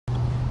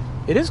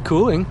It is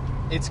cooling.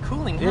 It's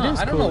cooling, huh? It is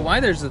I don't know why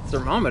there's a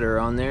thermometer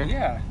on there.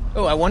 Yeah.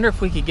 Oh, I wonder if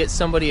we could get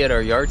somebody at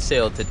our yard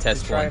sale to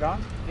test Try one. it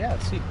on? Yeah,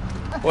 let's see.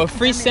 Well,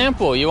 free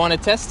sample. You want to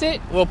test it?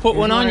 We'll put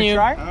one on you.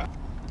 Try?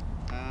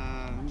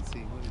 Let me see.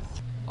 What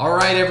is... All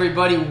right,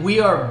 everybody, we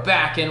are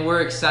back and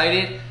we're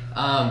excited.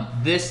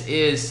 This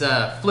is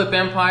Flip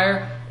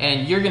Empire,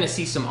 and you're gonna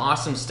see some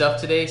awesome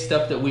stuff today,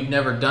 stuff that we've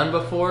never done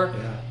before.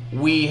 Yeah.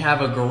 We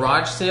have a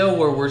garage sale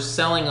where we're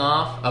selling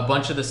off a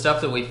bunch of the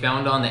stuff that we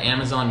found on the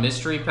Amazon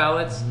mystery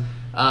pallets.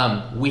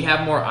 We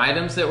have more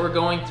items that we're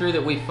going through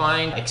that we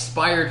find,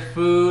 expired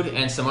food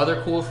and some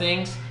other cool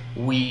things.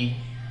 We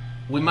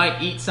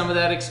might eat some of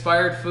that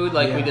expired food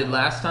like we did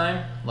last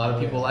time. A lot of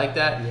people like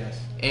that. Yes.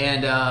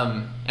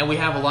 And we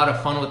have a lot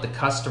of fun with the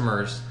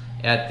customers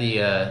at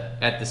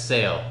the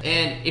sale.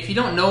 And if you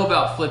don't know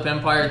about Flip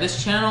Empire,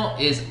 this channel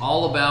is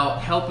all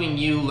about helping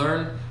you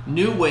learn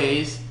new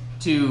ways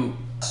to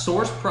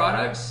source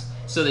products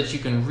so that you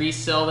can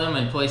resell them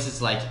in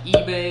places like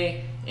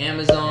eBay,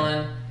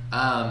 Amazon,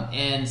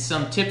 and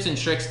some tips and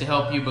tricks to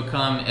help you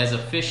become as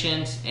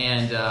efficient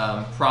and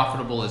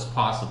profitable as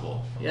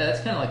possible. Yeah,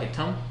 that's kind of like a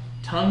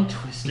tongue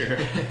twister.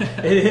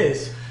 It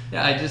is.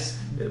 Yeah, I just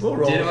We'll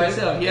roll did it with it.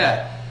 myself.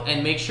 Yeah.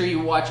 And make sure you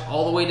watch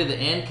all the way to the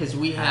end because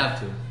we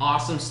have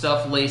awesome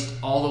stuff laced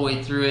all the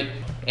way through it.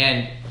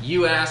 And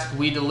you asked,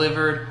 we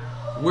delivered.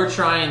 We're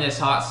trying this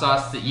hot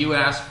sauce that you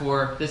asked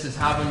for. This is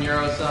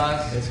habanero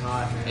sauce. It's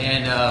hot,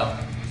 man.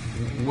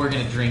 And we're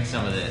gonna drink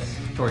some of this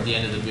toward the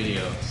end of the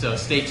video. So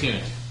stay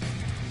tuned.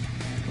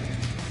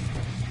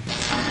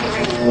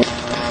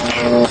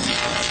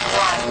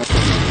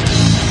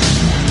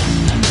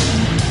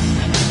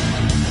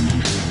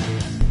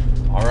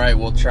 Alright,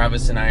 well,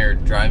 Travis and I are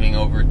driving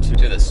over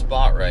to the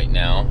spot right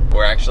now.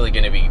 We're actually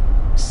going to be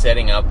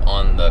setting up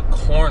on the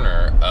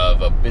corner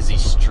of a busy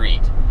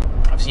street.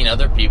 I've seen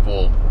other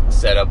people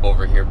set up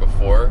over here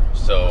before,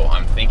 so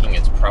I'm thinking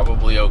it's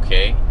probably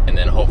okay. And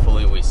then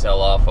hopefully we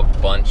sell off a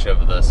bunch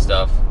of the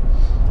stuff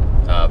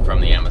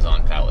from the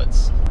Amazon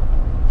pallets.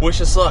 Wish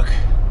us luck.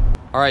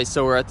 Alright,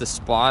 so we're at the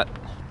spot.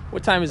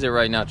 What time is it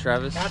right now,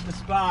 Travis? At the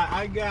spot,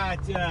 I got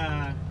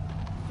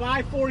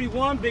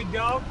 5:41, big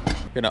dog.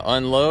 Gonna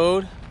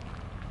unload,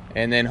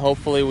 and then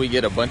hopefully we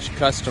get a bunch of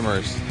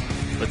customers.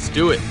 Let's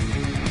do it.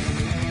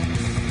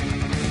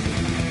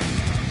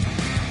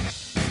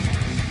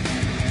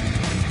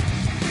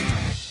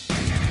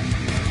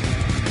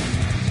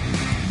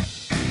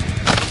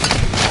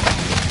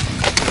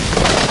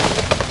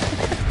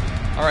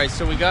 All right,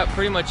 so we got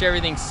pretty much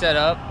everything set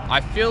up. I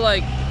feel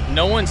like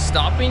no one's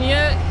stopping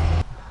yet.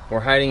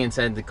 We're hiding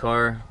inside the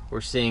car.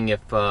 We're seeing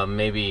if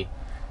maybe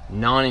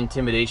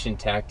non-intimidation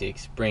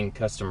tactics bring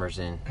customers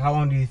in. How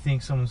long do you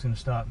think someone's gonna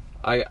stop?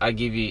 I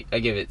give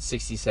it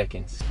 60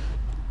 seconds.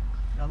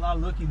 Got a lot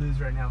of looky-loos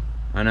right now.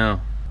 I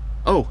know.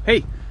 Oh,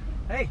 hey,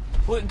 Hey!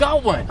 we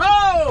got one.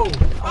 Oh!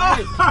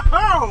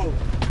 Oh!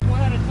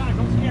 One at a time,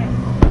 don't scare.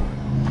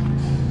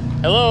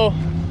 Hello.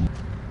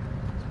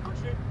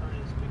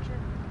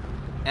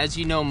 As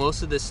you know,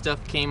 most of this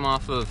stuff came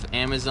off of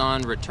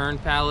Amazon return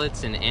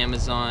pallets and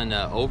Amazon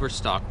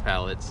overstock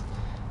pallets,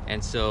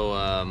 and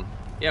so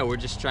yeah, we're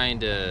just trying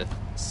to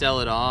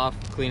sell it off,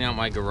 clean out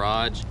my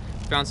garage.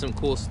 Found some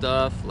cool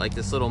stuff like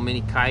this little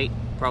mini kite.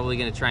 Probably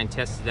gonna try and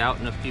test it out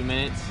in a few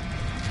minutes.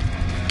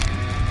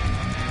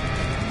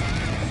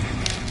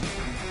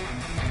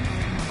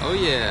 Oh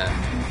yeah.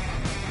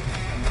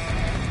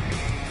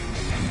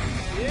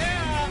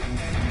 Yeah!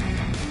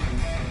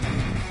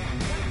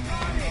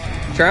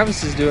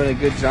 Travis is doing a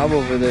good job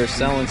over there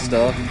selling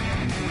stuff.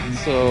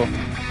 So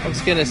I'm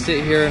just gonna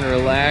sit here and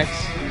relax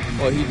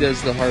while he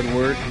does the hard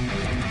work.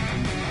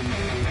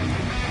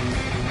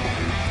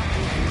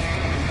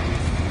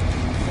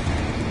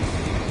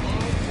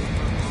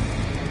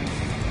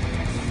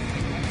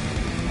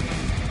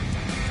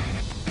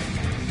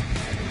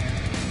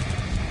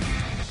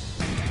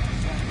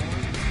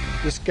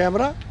 This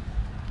camera?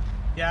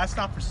 Yeah, that's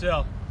not for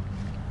sale.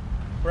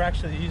 We're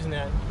actually using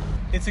that.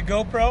 It's a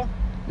GoPro.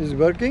 Is it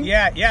working?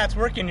 Yeah, it's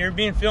working. You're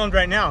being filmed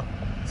right now.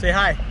 Say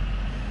hi.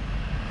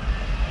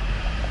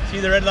 See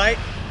the red light?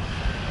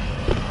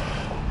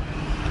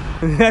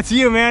 That's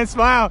you, man.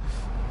 Smile.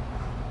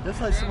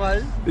 Yes, I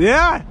smile.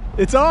 Yeah,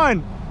 it's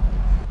on.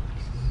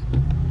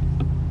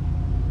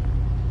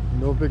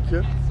 No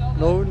picture?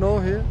 No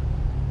here?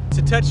 It's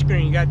a touch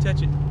screen. You gotta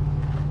touch it.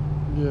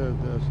 Yeah,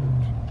 that's it.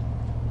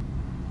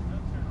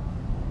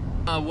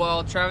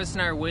 While Travis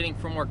and I are waiting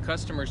for more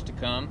customers to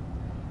come,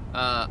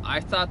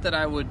 I thought that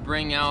I would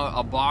bring out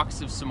a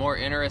box of some more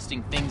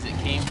interesting things that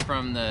came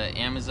from the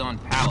Amazon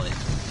pallet.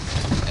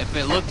 If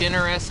it looked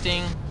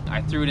interesting,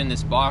 I threw it in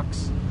this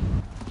box.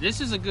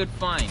 This is a good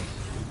find.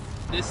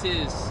 This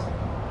is,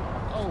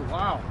 oh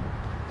wow.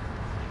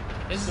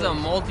 This is a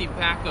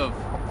multi-pack of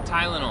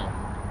Tylenol.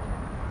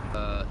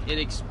 It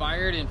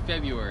expired in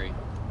February.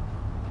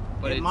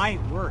 But It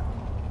might work.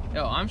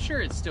 Oh, I'm sure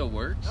it still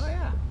works. Oh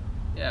yeah.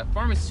 Yeah,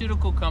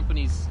 pharmaceutical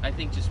companies, I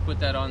think, just put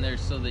that on there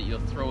so that you'll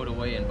throw it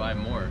away and buy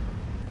more.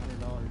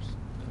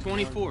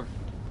 24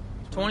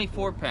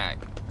 pack.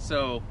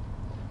 So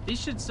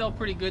These should sell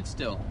pretty good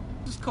still.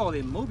 Just call it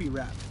a Moby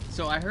wrap.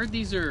 So I heard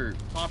these are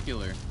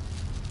popular.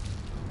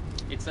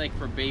 It's like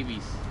for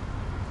babies,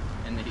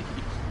 and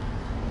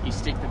you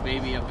stick the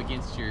baby up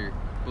against your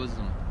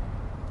bosom.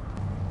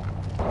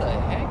 What the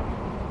heck?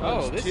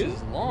 Oh, this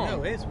is long.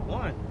 No, it's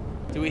one.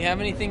 Do we have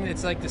anything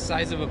that's like the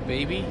size of a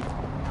baby?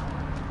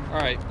 All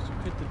right. So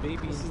put the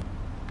babies.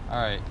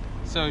 All right.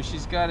 So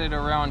she's got it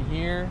around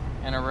here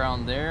and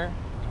around there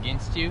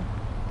against you.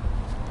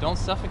 Don't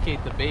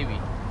suffocate the baby.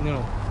 No.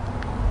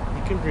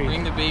 You can breathe.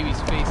 Bring the baby's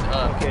face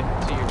up to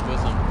your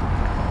bosom.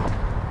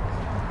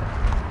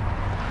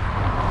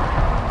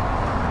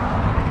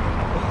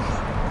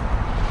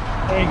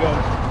 There you go.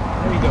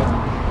 There you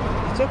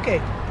go. It's okay.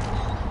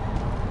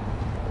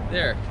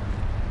 There.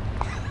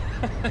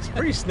 It's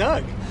pretty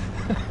snug.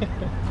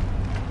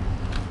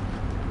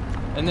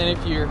 And then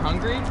if you're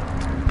hungry,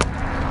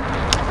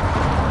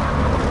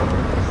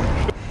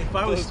 if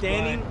I was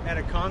standing at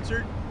a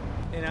concert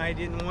and I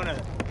didn't want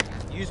to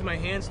use my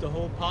hands to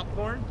hold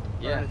popcorn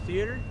or in a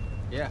theater,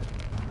 yeah.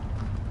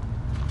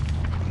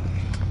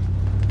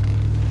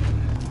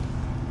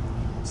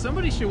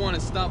 Somebody should want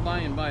to stop by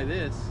and buy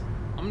this.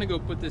 I'm gonna go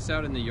put this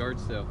out in the yard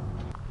sale.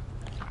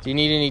 Do you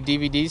need any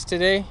DVDs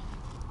today?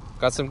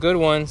 Got some good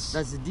ones.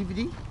 That's a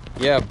DVD?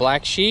 Yeah,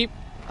 Black Sheep.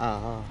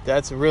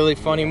 That's a really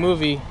funny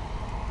movie.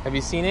 Have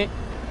you seen it?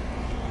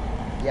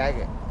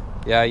 Yeah,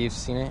 Yeah, you've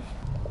seen it.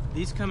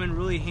 these come in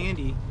really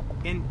handy.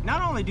 And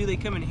not only do they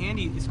come in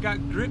handy, it's got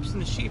grips in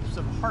the shapes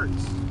of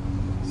hearts.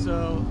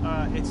 So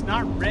it's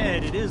not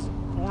red, it is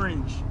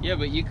orange. Yeah,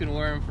 but you can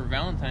wear them for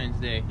Valentine's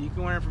Day. You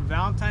can wear them for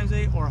Valentine's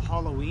Day or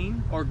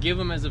Halloween. Or give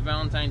them as a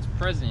Valentine's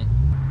present.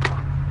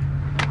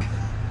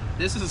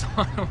 This is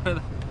on one of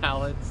the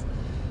pallets.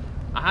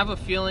 I have a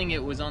feeling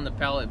it was on the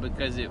pallet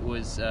because it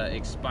was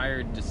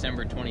expired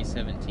December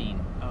 2017.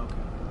 Okay.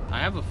 I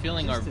have a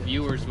feeling our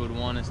viewers would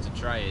want us to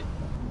try it.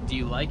 Do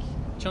you like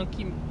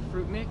chunky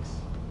fruit mix?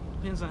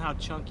 Depends on how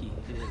chunky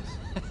it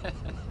is.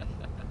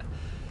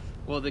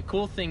 Well, the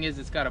cool thing is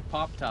it's got a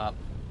pop top.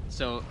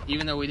 So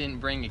even though we didn't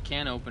bring a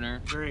can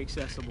opener, Very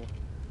accessible.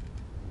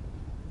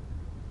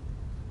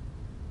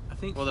 I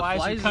think the flies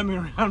flies are coming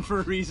around for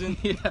a reason.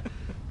 yeah.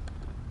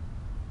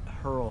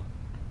 Hurl.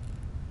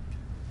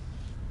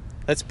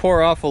 Let's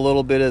pour off a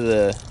little bit of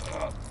the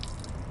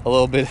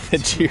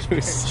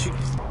juice.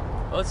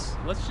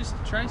 Let's just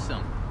try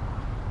some.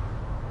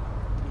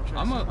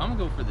 I'm gonna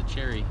go for the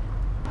cherry.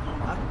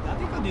 I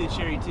think I'll do the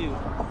cherry too.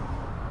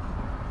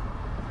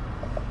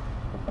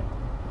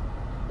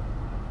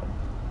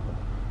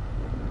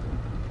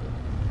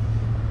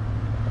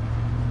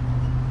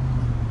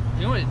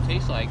 You know what it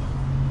tastes like?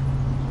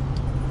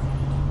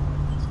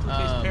 Still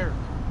tastes pear.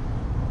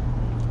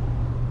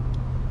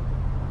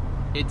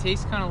 It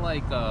tastes kind of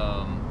like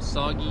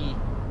soggy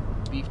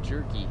beef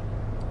jerky.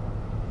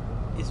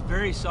 It's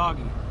very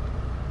soggy.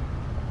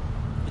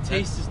 The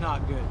taste is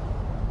not good.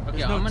 Okay,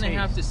 There's no I'm gonna taste.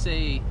 have to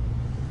say,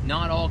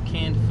 not all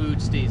canned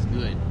food stays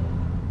good.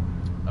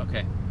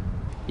 Okay.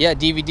 Yeah,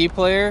 DVD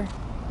player.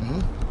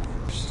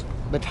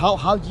 But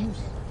how do you?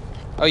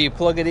 Oh, you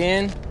plug it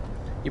in.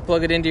 You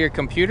plug it into your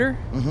computer.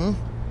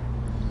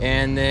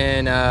 And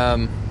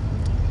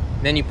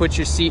then you put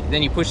your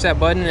then you push that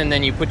button, and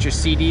then you put your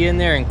CD in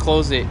there and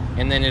close it,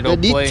 and then it'll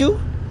play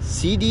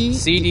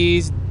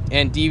CDs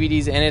and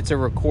DVDs, and it's a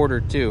recorder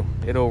too.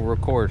 It'll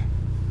record.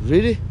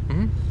 Really?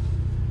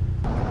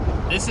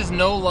 This is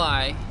no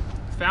lie.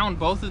 Found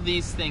both of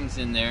these things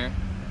in there.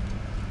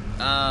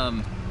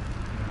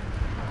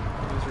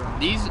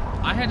 These,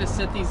 I had to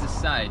set these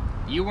aside.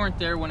 You weren't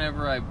there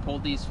whenever I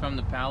pulled these from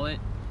the pallet,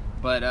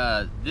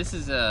 but this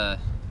is an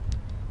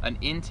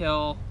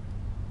Intel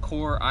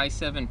Core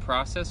i7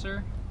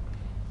 processor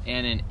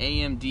and an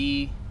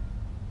AMD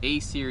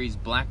A-Series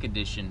Black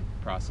Edition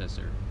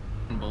processor.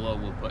 And below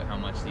we'll put how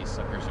much these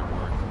suckers are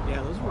worth.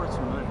 Yeah, those are worth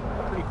some money.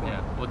 Pretty cool.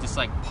 Yeah, we'll just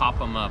like pop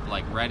them up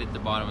like right at the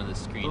bottom of the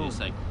screen. Boom.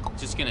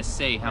 Just gonna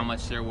say how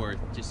much they're worth.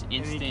 Just And you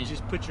instant. can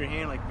just put your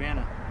hand like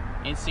Vanna.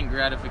 Instant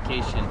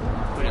gratification.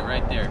 Put it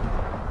right there.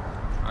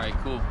 All right,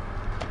 cool.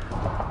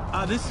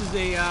 This is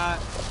a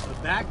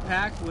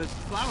backpack with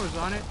flowers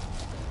on it.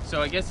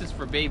 So I guess it's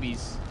for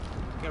babies.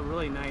 Got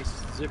really nice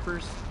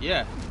zippers.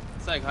 Yeah,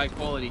 it's like high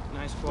quality.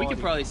 Nice We quality.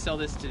 could probably sell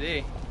this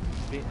today.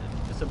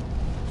 It's a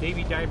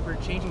baby diaper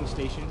changing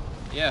station.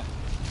 Yeah.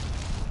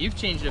 You've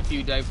changed a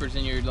few diapers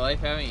in your life,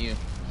 haven't you?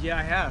 Yeah,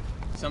 I have.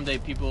 Someday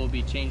people will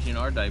be changing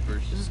our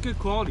diapers. This is good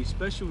quality,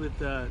 especially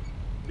with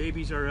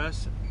Babies R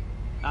Us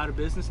out of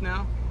business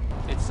now.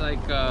 It's like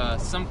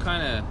some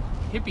kind of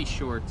hippie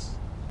shorts.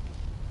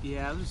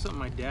 Yeah, this is something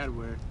my dad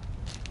wear.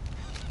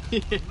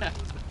 Yeah.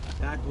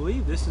 And I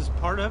believe this is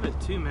part of it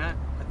too, Matt.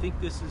 I think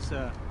this is,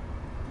 you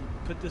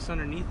put this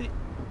underneath it.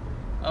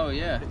 Oh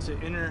yeah. It's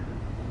an inner,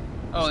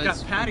 Oh,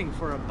 it's got padding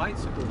for a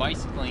bicycle.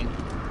 Bicycling.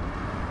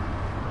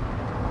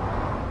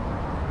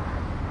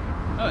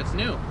 Oh, it's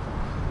new.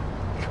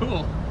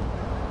 Cool.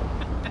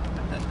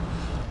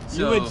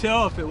 You would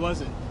tell if it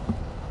wasn't.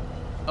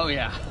 Oh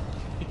yeah.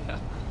 Yeah.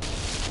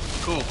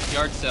 Cool.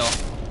 Yard sale.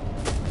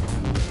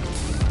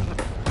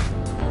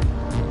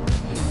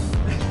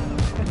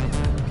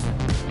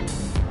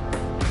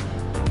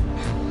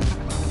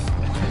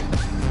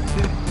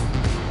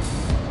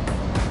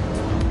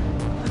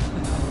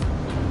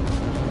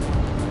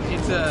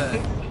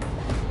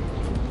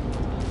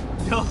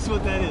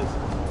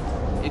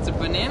 It's a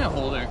banana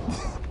holder.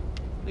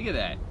 Look at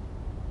that.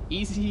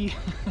 Easy,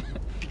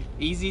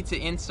 easy to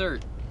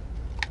insert.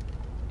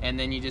 And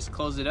then you just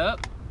close it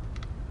up,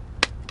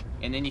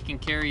 and then you can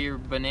carry your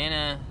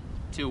banana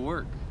to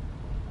work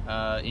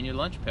in your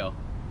lunch pail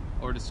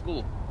or to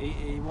school.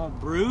 It won't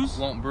bruise.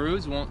 Won't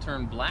bruise, won't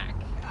turn black.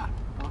 Yeah,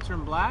 won't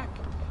turn black.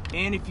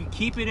 And if you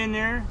keep it in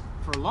there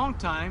for a long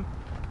time,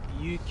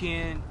 you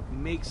can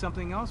make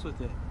something else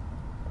with it.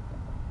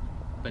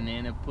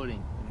 Banana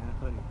pudding. Banana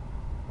pudding.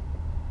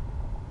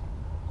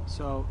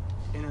 So,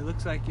 and it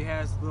looks like it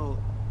has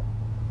little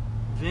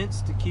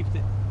vents to keep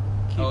it.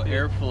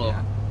 Airflow.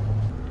 Yeah.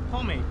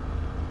 Homemade.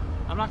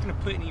 I'm not gonna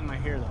put any in my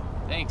hair though.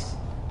 Thanks.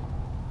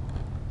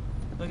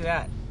 Look at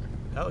that.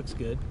 That looks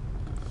good.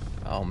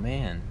 Oh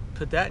man.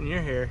 Put that in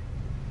your hair.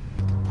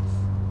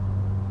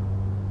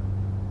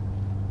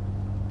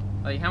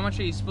 Like, how much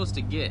are you supposed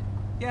to get?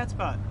 Yeah, it's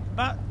about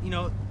you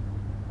know,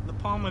 the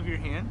palm of your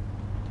hand.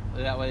 Is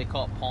that why they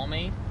call it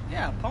pomade?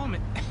 Yeah, palm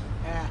it.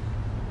 Yeah.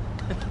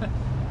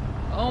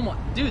 Oh my,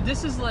 dude,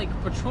 this is like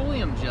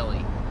petroleum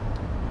jelly.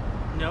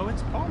 No,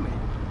 it's pomade.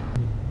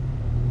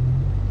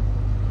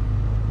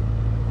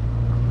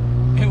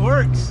 It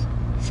works.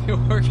 Is it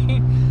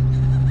working?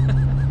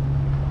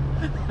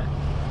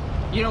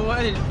 You know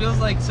what? It feels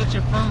like such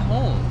a firm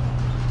hold.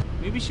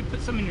 Maybe you should put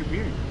some in your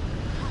beard.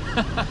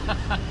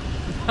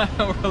 I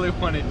don't really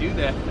want to do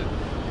that.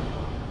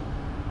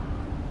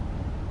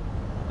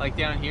 Like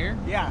down here?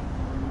 Yeah.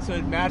 So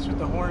it matches with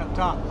the horn up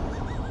top.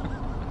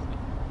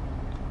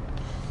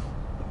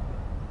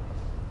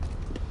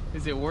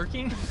 Is it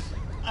working?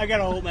 I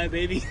gotta hold my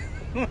baby.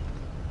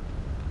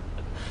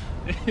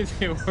 Is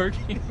it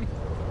working?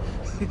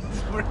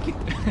 It's working.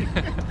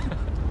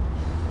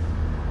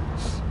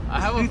 I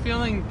have a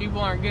feeling people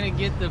aren't gonna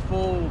get the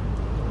full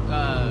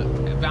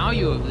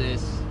value of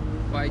this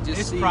by just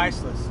It's seeing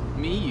priceless.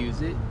 me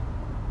use it.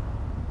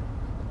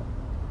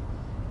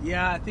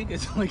 Yeah, I think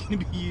it's only gonna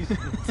be used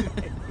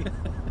today.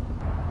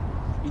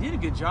 You did a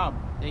good job.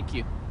 Thank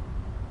you.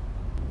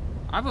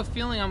 I have a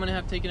feeling I'm gonna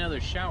have to take another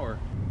shower.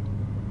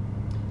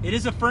 It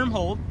is a firm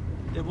hold.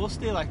 It will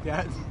stay like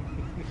that.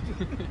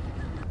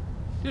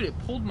 Dude, it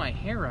pulled my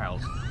hair out.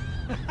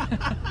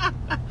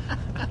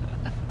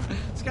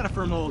 It's got a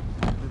firm hold.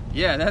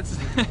 Yeah, that's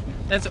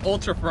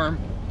ultra firm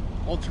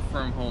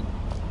hold.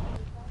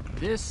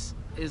 This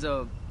is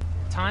a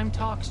Time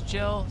Talks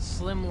Gel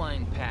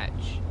Slimline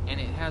patch, and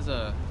it has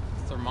a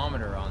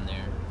thermometer on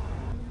there.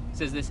 It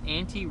says this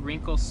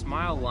anti-wrinkle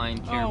smile line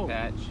care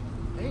patch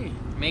Hey,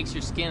 makes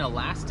your skin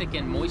elastic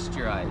and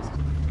moisturized.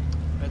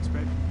 that's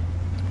right.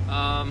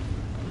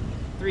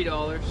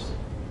 $3.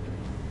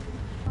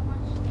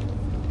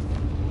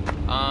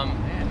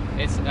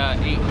 It's $8.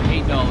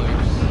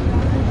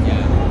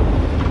 Yeah.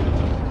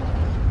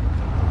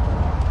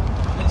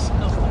 It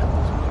smells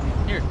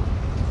like Here.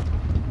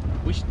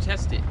 We should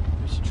test it.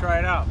 we should try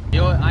it out. You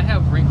know what? I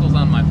have wrinkles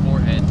on my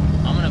forehead.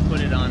 I'm gonna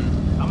put it on.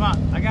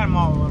 I got them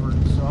all over,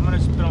 so I'm gonna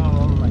just put them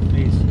all over my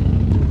face.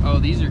 Oh,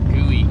 these are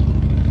gooey.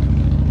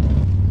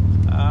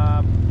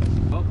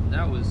 Oh,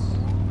 that was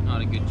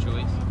not a good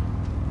choice.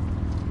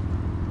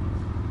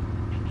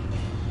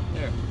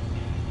 There.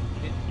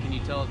 Can you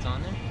tell it's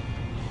on there?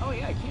 Oh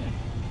yeah, I can.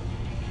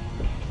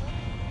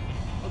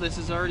 Oh, this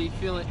is already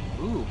feeling.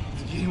 Ooh.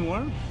 Is it getting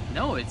warm?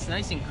 No, it's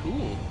nice and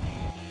cool.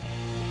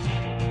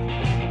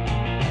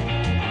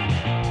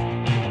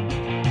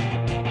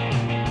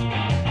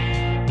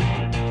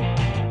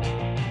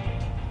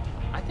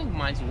 I think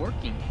mine's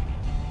working.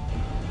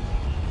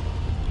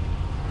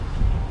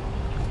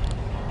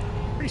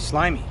 Pretty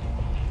slimy.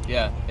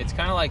 Yeah, it's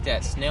kind of like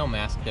that snail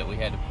mask that we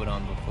had to put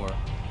on before.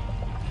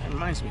 It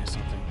reminds me of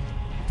something.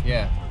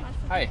 Yeah.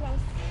 Hi.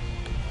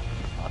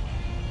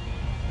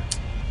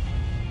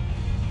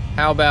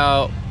 How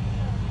about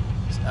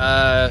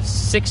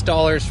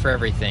 $6 for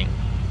everything?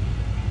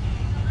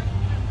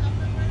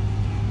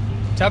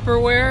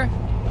 Tupperware?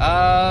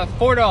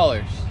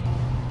 $4.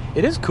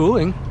 It is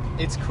cooling.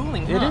 It's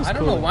cooling, huh? It is I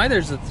don't know cooling. why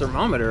there's a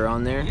thermometer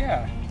on there.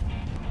 Yeah.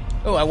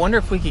 Oh, I wonder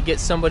if we could get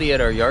somebody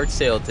at our yard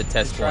sale to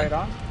test Try one. it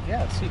on?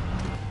 Yeah, let's see.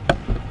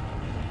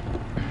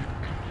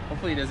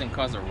 Hopefully it doesn't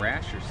cause a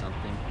rash or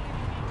something.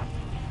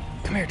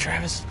 Come here,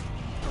 Travis.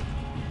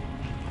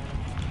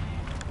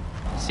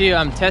 See,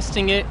 I'm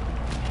testing it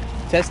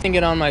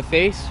on my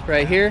face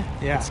right here.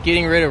 Yeah. It's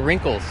getting rid of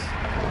wrinkles. Oh,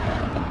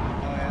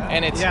 yeah?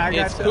 And it's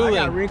I cooling.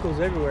 got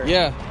wrinkles everywhere.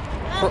 Yeah,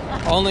 for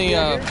only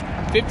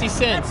 50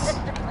 cents.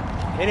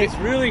 And it's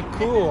really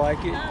cool. Like,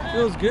 it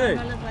feels good.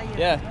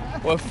 Yeah.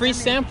 Well, free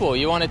sample.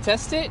 You want to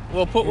test it?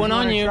 We'll put one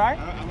on you. Try?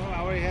 I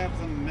already have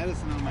some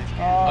medicine on my skin.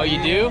 Oh,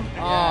 you do?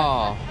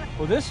 Yeah. Oh,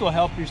 Well, this will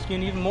help your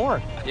skin even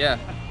more. yeah.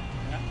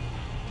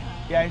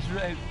 Yeah, it's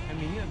really, I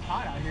mean, it's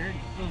hot out here. It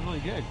feels really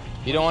good.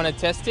 You don't want to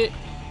test it?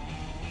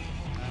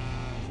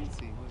 Let's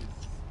see. What is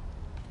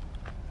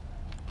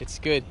It's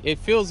good. It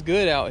feels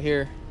good out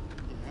here.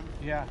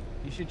 Yeah,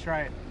 you should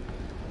try it.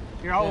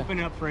 Here, I'll Yeah. open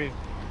it up for you.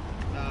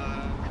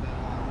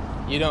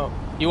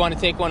 You want to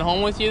take one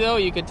home with you though?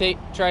 You could try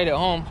it at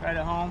home. Try it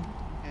at home.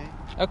 Okay.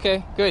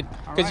 Okay, good. All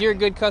Because right. you're a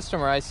good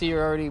customer. I see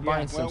you're already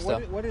buying some Well,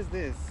 stuff. what is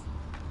this?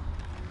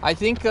 I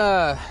think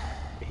It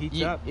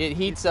heats up. it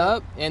heats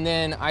up, and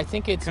then I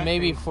think it's Cut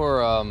maybe base.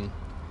 for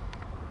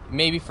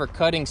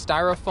cutting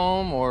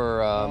styrofoam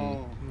or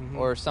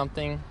or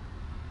something.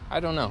 I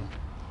don't know.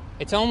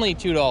 It's only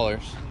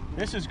 $2.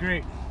 This is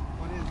great.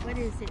 What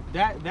is it?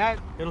 That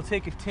it'll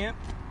take a temp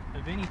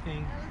of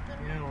anything,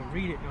 and it'll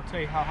read it, and it'll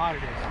tell you how hot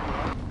it is.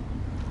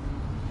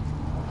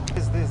 What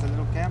is this? A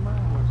little camera?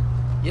 Or?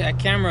 Yeah,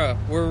 camera.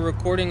 We're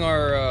recording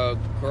our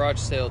garage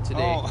sale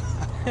today.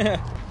 Oh.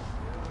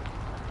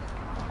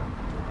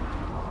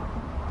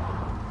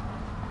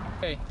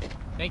 Okay,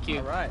 thank you.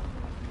 All right.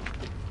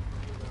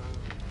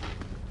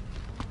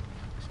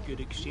 There's good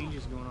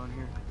exchanges going on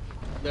here.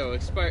 No,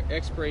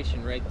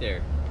 expiration right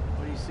there.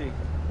 What do you see?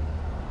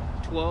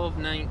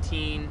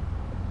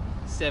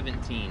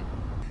 12/19/17.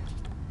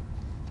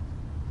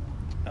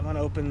 I'm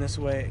gonna open this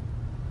way,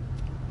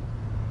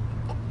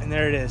 and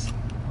there it is.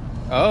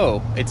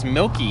 Oh, it's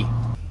milky.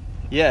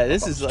 Yeah,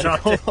 this is like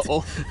Dropped it.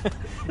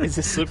 Is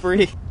it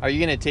slippery? Are you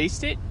gonna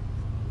taste it?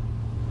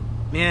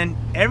 Man,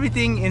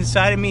 everything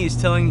inside of me is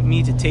telling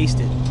me to taste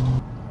it.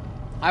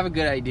 I have a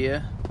good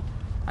idea.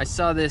 I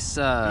saw this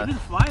Even the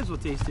flies will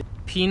taste it.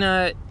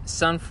 peanut,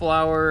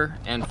 sunflower,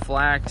 and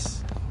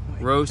flax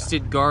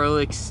roasted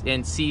garlics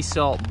and sea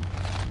salt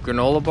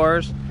granola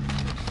bars.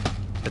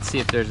 Let's see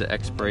if there's an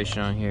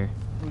expiration on here.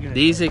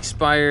 These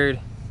expired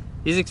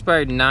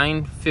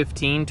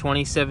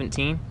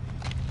 9/15/2017.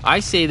 I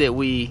say that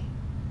we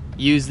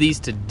use these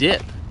to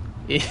dip.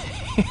 I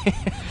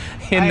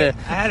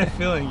had a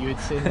feeling you would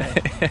say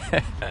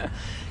that.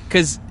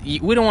 Because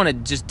we don't want to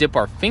just dip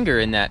our finger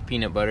in that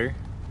peanut butter.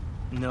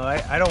 No,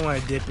 I don't want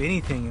to dip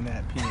anything in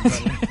that peanut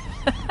butter.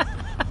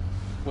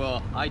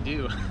 Well, I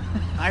do.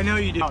 I know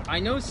you do. I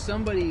know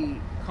somebody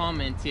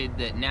commented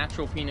that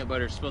natural peanut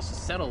butter is supposed to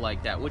settle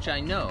like that, which I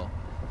know.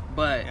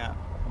 But Yeah.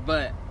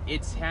 but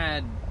it's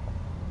had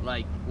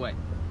like what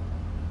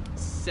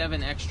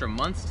 7 extra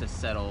months to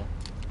settle,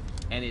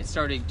 and it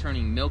started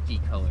turning milky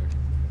color.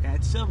 Yeah,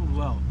 it's settled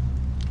well.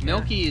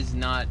 Milky is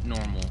not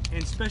normal.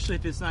 And especially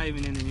if it's not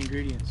even in the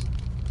ingredients.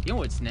 You know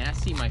what's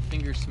nasty? My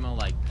fingers smell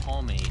like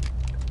pomade.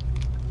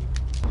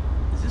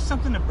 Is this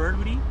something a bird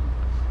would eat?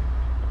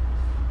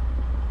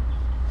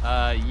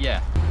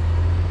 Yeah.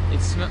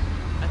 It's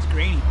That's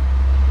grainy.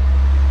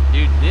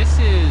 dude. This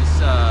is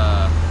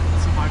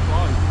That's some high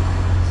quality.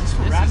 Is this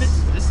for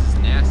rabbits? This is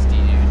nasty,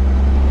 dude.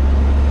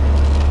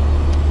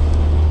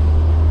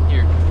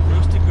 Here,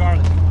 Roasted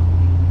garlic.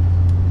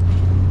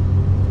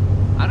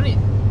 I don't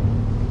even.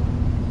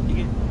 You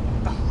get.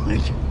 Oh my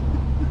God.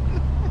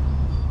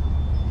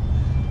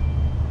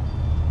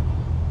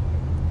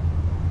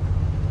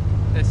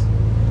 This.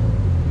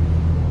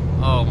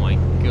 Oh my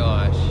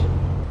gosh.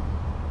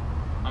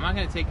 I'm not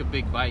gonna take a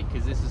big bite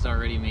because this is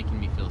already making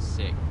me feel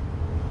sick.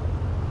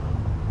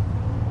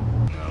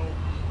 No.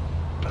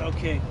 But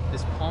okay.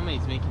 This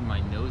pomade's making my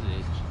nose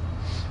itch.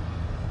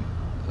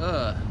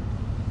 Ugh.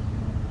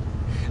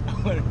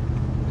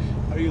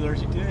 Are you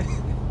allergic to it?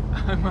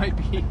 I might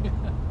be.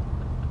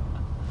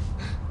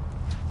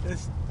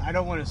 I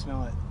don't want to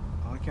smell it.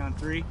 I'll count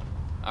 3.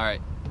 All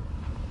right.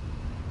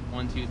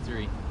 1, 2,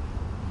 3.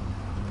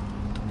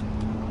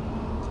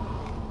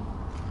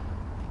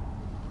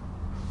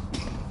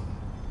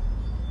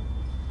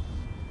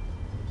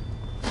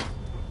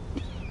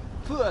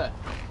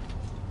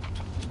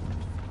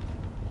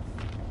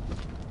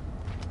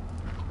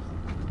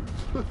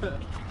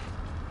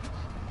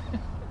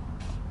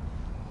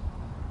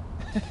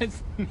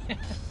 That's nasty.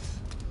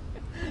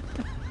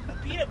 The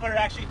peanut butter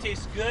actually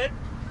tastes good.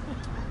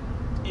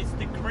 It's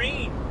the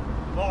grain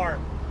bar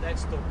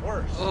that's the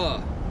worst.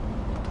 Ugh.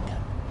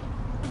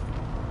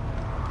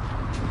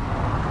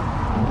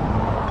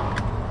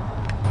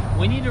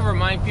 We need to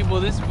remind people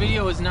this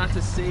video is not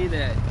to say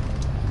that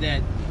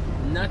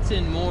Nuts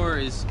and More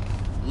is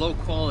low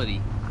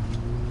quality.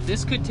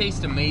 This could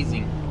taste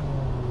amazing.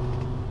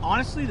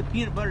 Honestly, the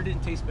peanut butter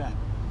didn't taste bad.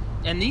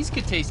 And these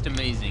could taste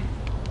amazing.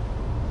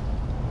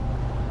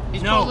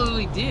 These No.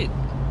 probably did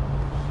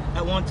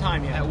At one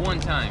time, yeah. at one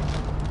time.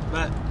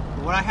 But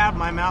what I have in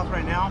my mouth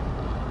right now,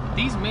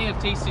 These may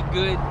have tasted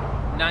good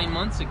 9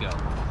 months ago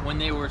when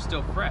they were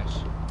still fresh.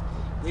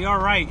 they are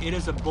right. It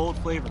is a bold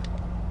flavor.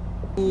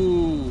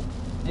 Ooh,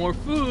 more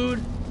food.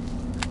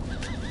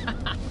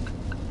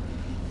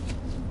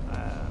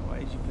 Why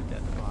did you put that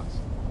in the box?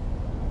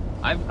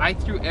 I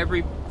threw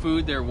every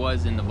food there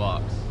was in the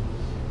box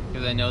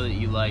because I know that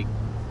you like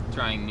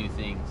trying new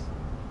things.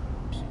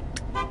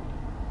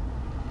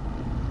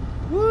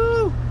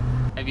 Woo!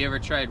 Have you ever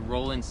tried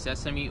rolling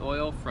sesame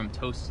oil from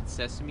toasted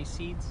sesame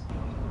seeds?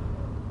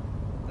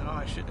 No,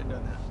 I shouldn't have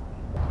done that.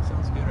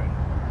 Sounds good right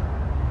now.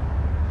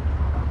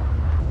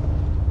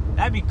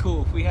 That'd be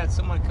cool if we had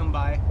someone come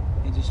by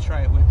and just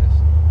try it with us.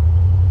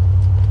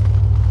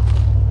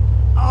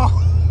 Oh!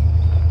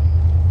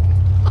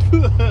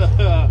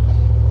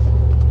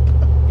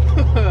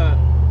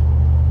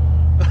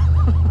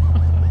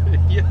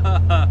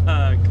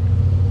 Yuck!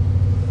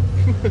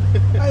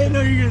 I didn't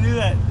know you were gonna do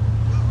that.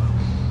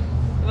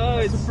 Oh,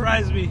 it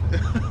surprised me.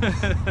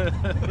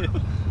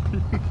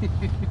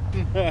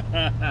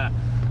 Yeah.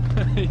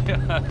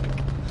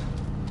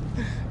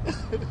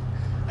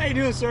 How you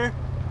doing, sir?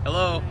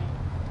 Hello.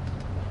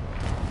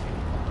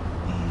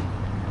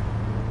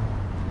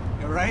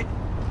 You all right?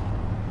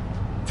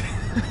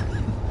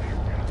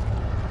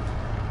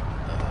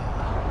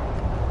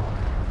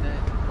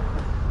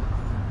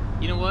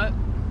 You know what?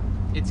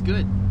 It's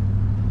good.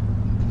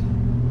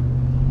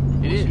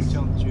 It You're is.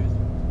 telling the truth.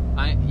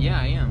 Yeah,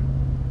 I am.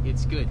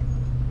 It's good.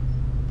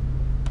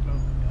 Oh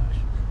my gosh.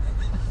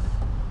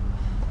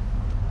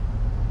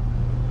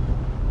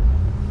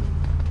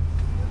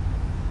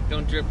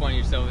 Don't drip on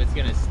yourself. It's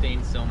gonna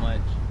stain so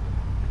much.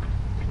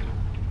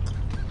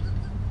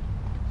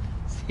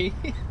 See?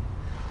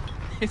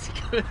 It's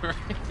good, right?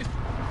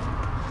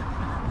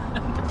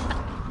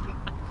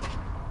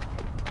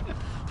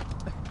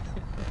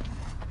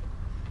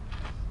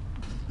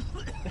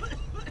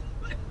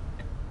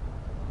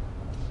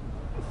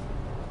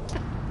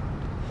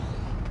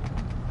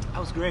 That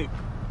was great.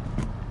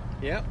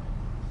 Yep.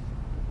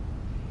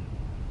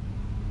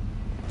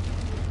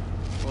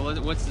 Well,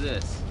 what's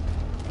this?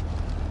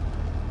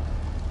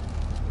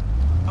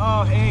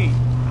 Oh, hey.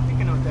 I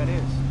think I know what that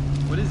is.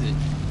 What is it?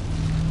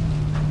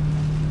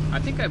 I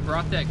think I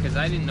brought that because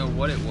I didn't know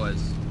what it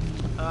was.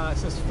 It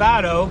says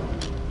Fado.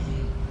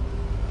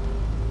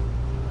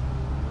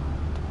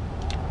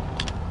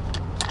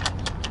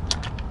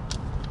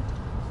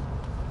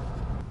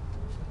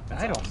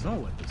 I don't know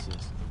what this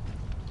is.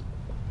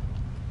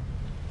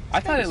 I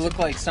thought it looked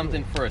like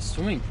something for a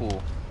swimming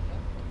pool.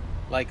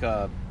 Like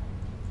a...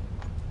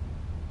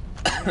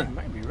 You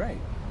might be right.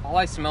 All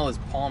I smell is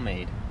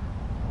pomade.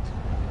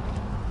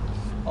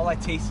 All I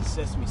taste is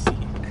sesame seed.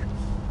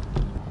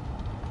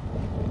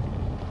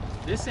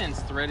 This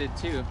end's threaded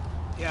too.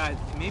 Yeah,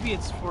 maybe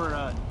it's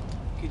for,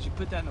 could you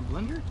put that in a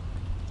blender?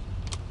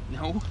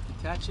 No.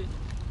 Attach it?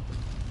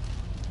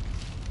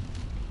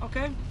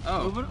 Okay.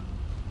 Oh. Moving on.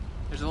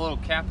 There's a little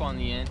cap on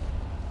the end.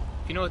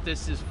 If you know what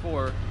this is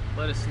for,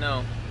 let us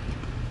know.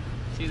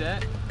 See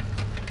that?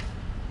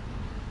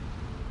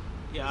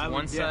 Yeah, There's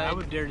one side. I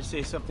would dare to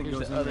say something Here's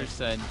goes the in other there.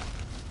 side.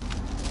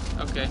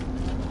 Okay.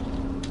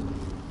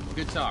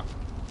 Good talk.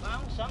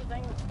 Found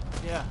something.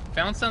 Yeah.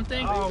 Found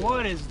something? Oh,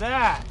 what is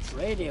that?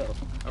 Radio.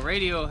 A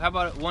radio. How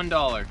about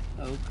 $1?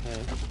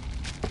 Okay.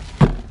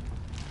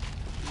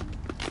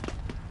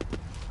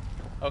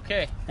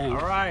 Okay. All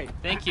right.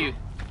 Thank you.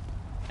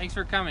 Thanks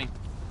for coming.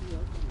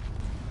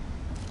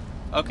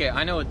 Okay,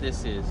 I know what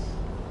this is.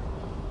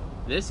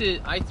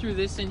 I threw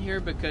this in here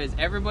because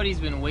everybody's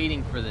been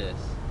waiting for this.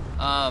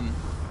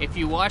 If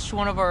you watched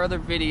one of our other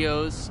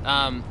videos,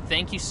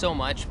 thank you so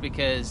much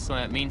because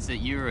that means that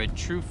you're a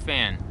true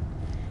fan.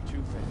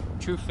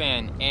 True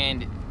fan.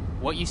 And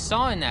what you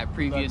saw in that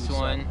previous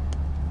one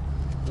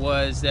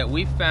was that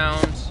we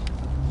found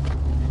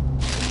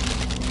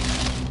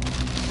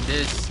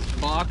this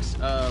box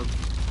of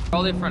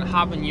all different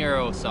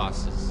habanero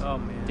sauces. Oh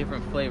man.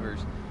 Different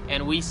flavors.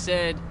 And we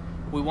said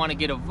we want to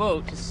get a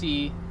vote to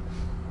see.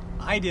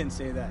 I didn't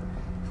say that.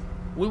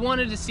 We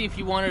wanted to see if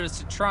you wanted us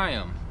to try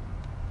them.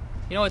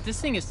 You know what? This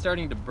thing is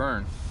starting to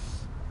burn.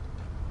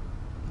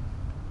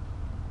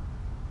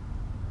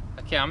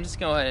 Okay, I'm just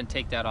going to go ahead and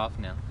take that off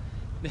now.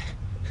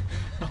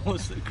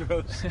 Almost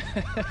gross.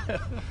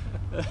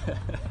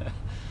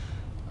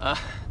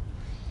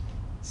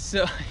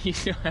 So, you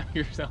still have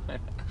yours on.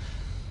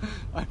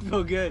 I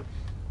feel good.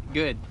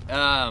 Good.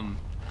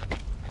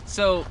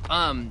 So,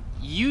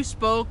 you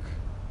spoke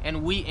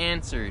and we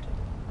answered.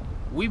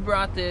 We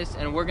brought this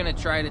and we're gonna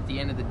try it at the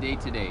end of the day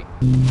today.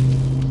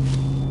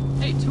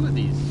 Hey, 2 of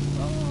these.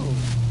 Oh.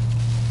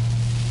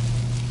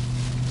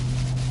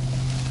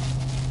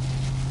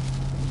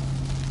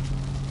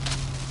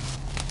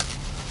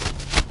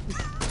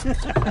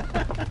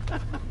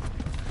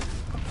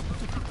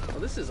 Oh,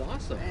 this is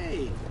awesome.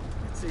 Hey,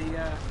 it's a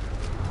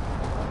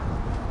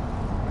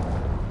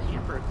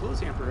hamper, a clothes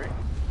hamper, right?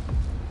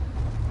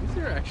 These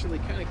are actually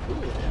kind of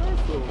cool. They are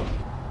cool.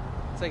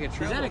 It's like a Is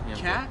travel that a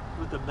hamper. cat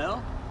with a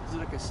bell? Is it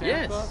like a Santa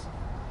Yes. Claus?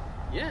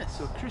 Yes.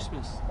 So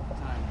Christmas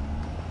time.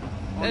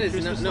 That is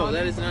Christmas no, on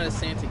that it? is not a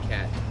Santa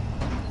cat.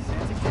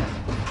 Santa cat.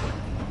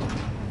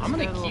 I'm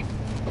got a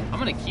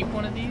gonna keep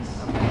one of these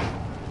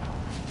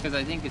because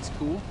I think it's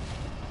cool.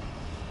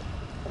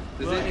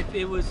 Well, if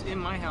it was in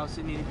my house,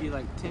 it needed to be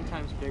like 10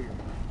 times bigger.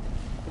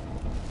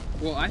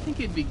 Well, I think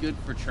it'd be good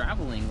for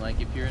traveling.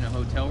 Like if you're in a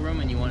hotel room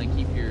and you want to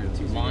keep your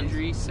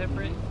laundry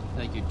separate,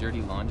 like your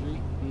dirty laundry.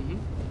 Mm-hmm.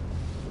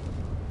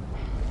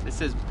 It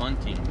says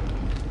bunting.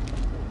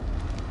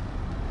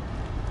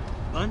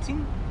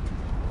 Bunting?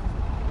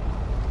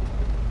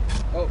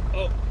 Oh.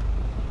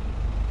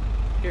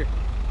 Here.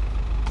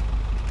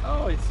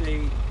 Oh, it's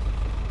a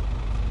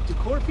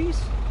decor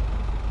piece?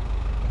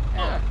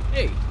 Oh,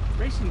 hey.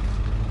 Racing.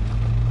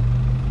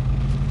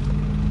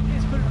 Yeah,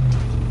 let's put it up.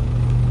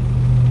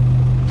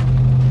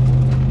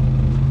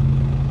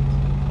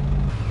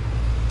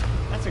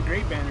 That's a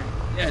great banner.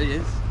 Yeah, it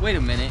is. Wait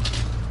a minute.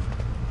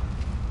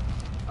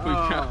 We Oh,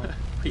 got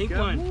pink more.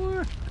 one.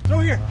 It's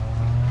over here.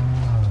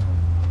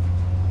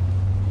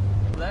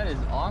 is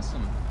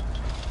awesome.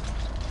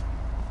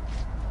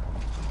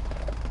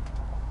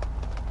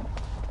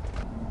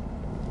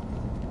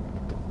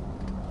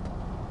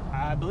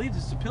 I believe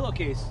this is a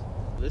pillowcase.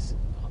 This,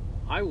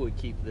 I would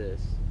keep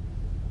this.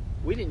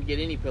 We didn't get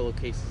any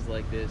pillowcases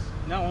like this.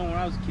 Not one when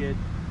I was a kid.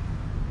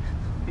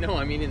 No,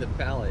 I mean in the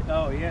pallet.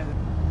 Oh yeah.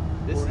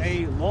 This or is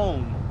a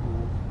lone.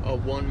 a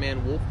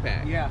one-man wolf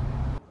pack. Yeah.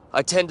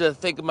 I tend to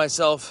think of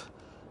myself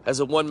as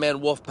a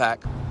one-man wolf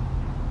pack.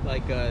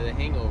 Like the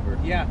Hangover.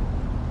 Yeah.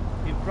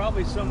 And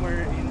probably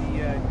somewhere in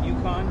the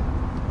Yukon,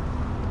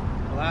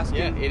 Alaska.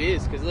 Yeah, it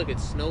is, because look,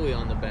 it's snowy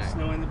on the back.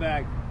 Snow in the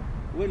back.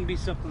 Wouldn't be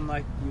something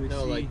like you would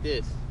No, see. like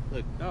this.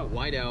 Look,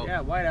 white out.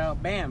 Yeah, white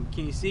out. Bam.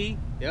 Can you see?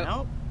 Yep.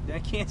 Nope. I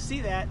can't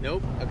see that.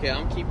 Nope. Okay,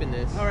 I'm keeping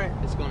this. All right.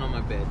 It's going on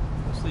my bed.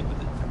 I'll sleep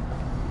with it.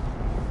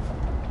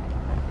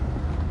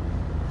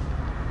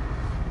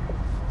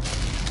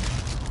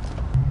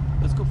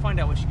 Let's go find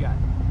out what you got.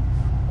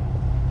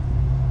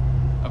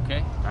 Okay.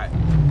 All right.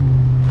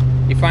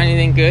 You find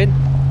anything good? Oh,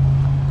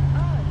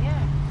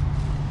 yeah.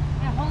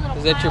 Yeah, a whole little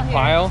Is that your here.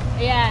 pile?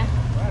 Yeah.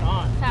 Right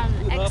on. Found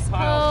We love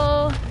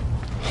piles.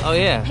 Expo, Oh,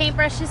 yeah.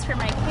 paintbrushes for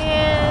my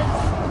kids,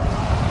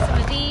 some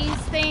of these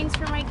things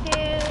for my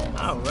kids.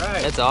 All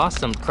right. That's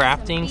awesome.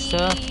 Crafting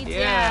stuff. Beads,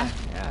 yeah.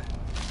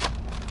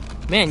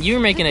 Man, you were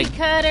making a Cookie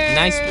cutters.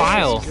 nice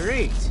pile.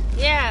 Great.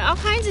 Yeah, all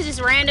kinds of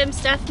just random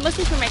stuff,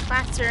 mostly for my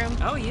classroom.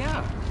 Oh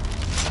yeah.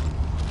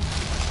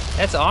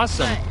 That's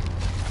awesome.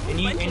 But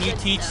And you bunch of good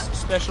teach stuff.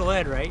 special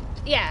ed, right?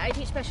 Yeah, I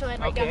teach special ed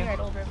right down Okay. here at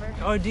Old River.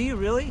 Oh, do you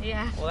really?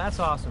 Yeah. Well, that's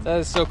awesome. That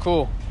is so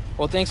cool.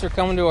 Well, thanks for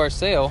coming to our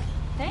sale.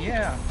 Thanks.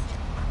 Yeah.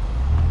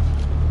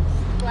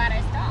 Glad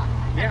I stopped.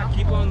 Yeah, Found a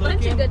keep whole on bunch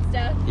looking. of good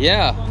stuff.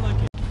 Yeah. Keep on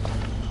looking.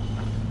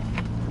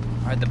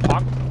 All right, the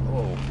box.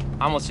 Oh,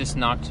 I almost just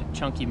knocked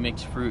chunky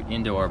mixed fruit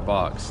into our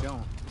box.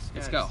 Don't.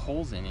 It's got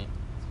holes in it.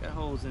 It's got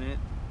holes in it,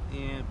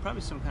 and probably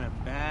some kind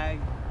of bag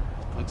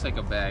Looks like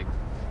a bag.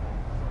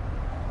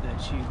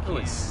 that you can. Oh,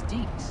 it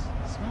stinks.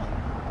 Smell it.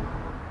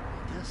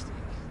 It does stink.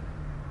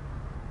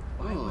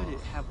 Why Oh. would it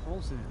have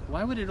holes in it?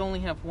 Why would it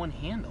only have one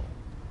handle?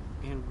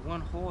 And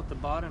one hole at the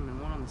bottom and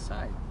one on the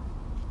side.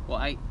 Well,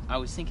 I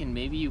was thinking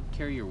maybe you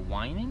carry your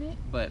wine in it,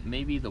 but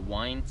maybe the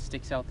wine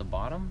sticks out the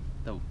bottom.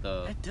 The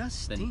That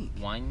does the stink.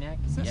 wine neck.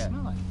 What does that Yeah.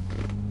 smell like?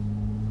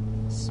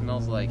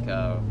 Smells like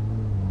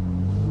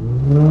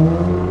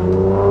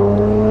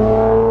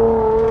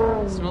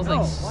smells like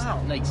Oh,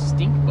 wow. like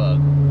stink bug.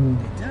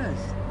 It does.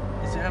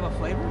 Does it have a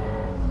flavor?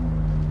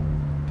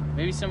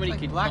 Maybe somebody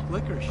It's like could black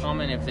licorice.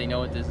 comment if they know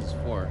what this is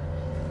for.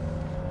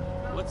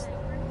 What's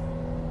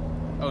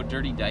Oh,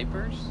 dirty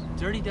diapers?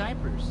 dirty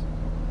diapers?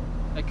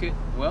 I could.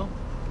 Well,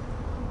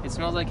 it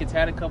smells like it's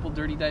had a couple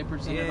dirty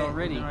diapers in it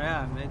already.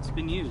 Yeah, it's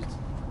been used.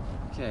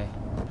 Okay.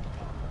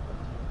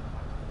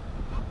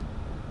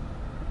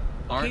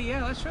 Okay,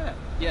 yeah, let's try that.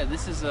 Yeah,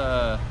 this is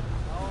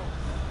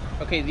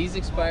Okay, these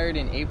expired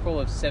in April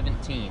of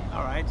 17.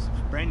 All right, it's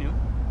brand new.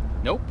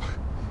 Nope.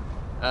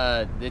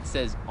 It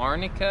says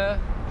Arnica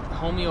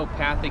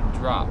homeopathic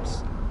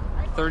drops,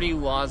 30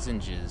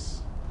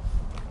 lozenges.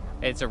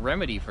 It's a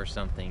remedy for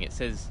something. It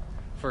says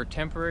for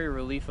temporary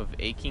relief of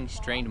aching,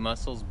 strained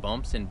muscles,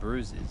 bumps, and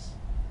bruises.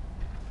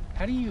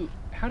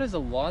 How does a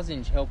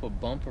lozenge help a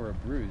bump or a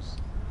bruise?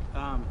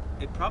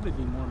 It'd probably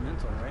be more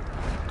mental, right?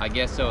 I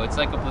guess so. It's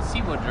like a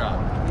placebo drop.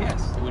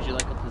 Yes. Would you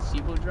like a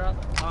placebo drop?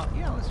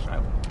 Yeah, let's try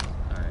one.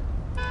 All right.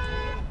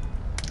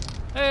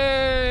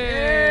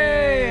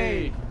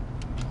 Hey!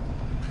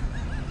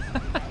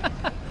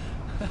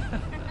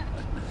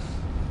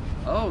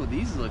 Oh,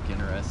 these look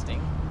interesting.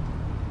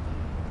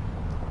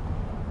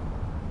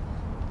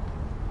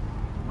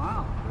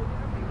 Wow.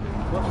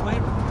 What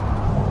flavor?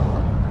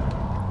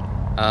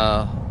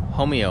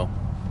 Homeo.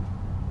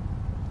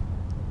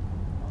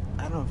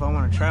 I don't know if I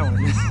want to try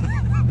one.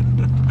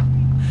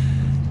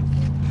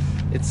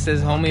 It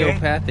says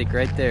homeopathic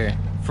right there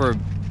for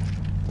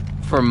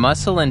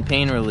muscle and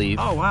pain relief.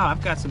 Oh wow,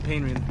 I've got some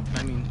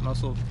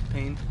muscle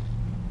pain.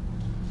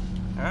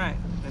 All right,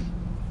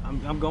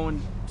 I'm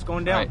going. It's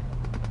going down. All right.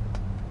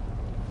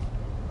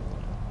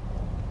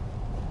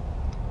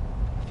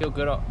 Feel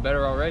good,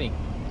 better already.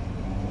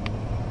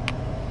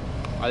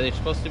 Are they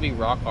supposed to be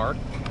rock hard?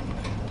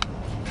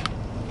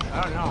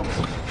 I don't know.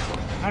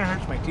 Kind of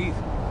hurts my teeth.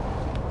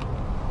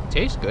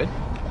 Tastes good.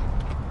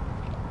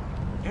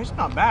 It's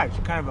not bad. It's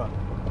kind of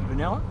a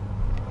vanilla.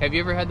 Have you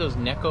ever had those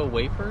Necco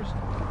wafers?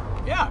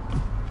 Yeah,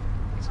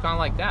 It's kind of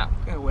like that.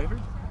 kind of wafer.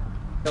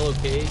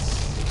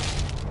 Pillowcase.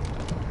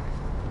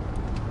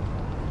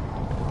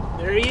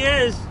 There he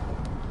is,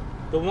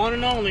 the one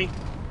and only.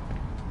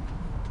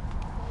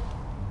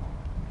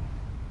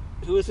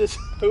 Who is this?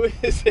 Who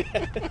is it?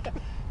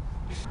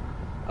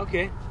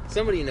 Okay.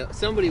 Somebody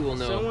will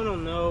know. Someone will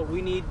know.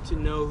 We need to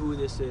know who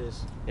this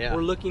is. Yeah.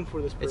 We're looking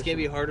for this person. It's gonna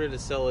be harder to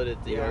sell it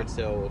at the Yeah. yard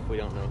sale if we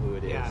don't know who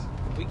it is. Yeah,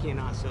 we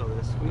cannot sell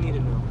this. We need to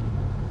know.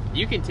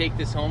 You can take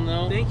this home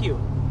though, Thank you.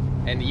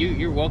 and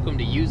you're welcome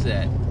to use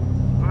that.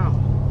 Wow.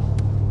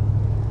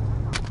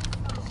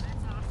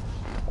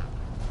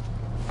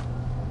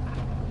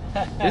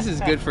 This is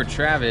good for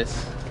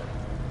Travis.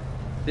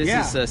 This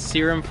Yeah. is a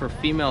serum for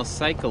female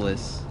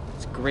cyclists.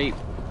 It's grape.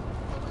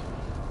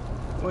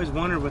 Always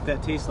wondered what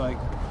that tastes like.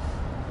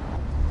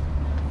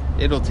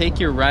 It'll take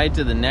your ride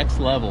to the next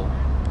level.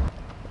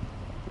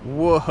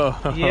 Whoa.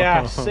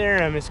 Yeah,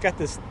 serum. It's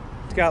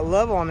got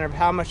level on there of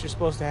how much you're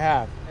supposed to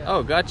have.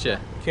 Oh, gotcha.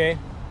 Okay.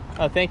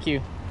 Oh, thank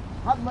you.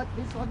 How much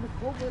this one?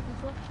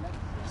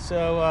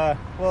 So,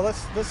 well,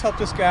 let's help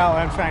this guy out.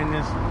 I'm trying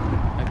this.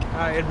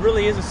 It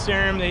really is a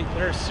serum.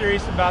 They're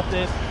serious about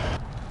this,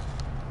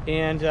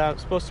 and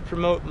it's supposed to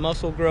promote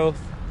muscle growth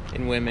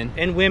In women.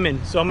 in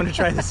women. So I'm going to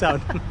try this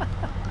out.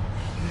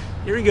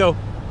 Here we go.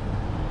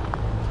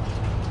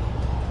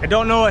 I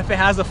don't know if it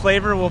has a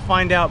flavor. We'll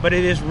find out, but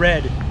it is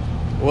red.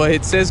 Well,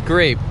 it says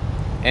grape,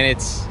 and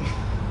it's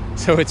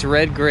so it's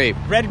red grape.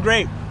 Red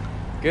grape.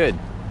 Good.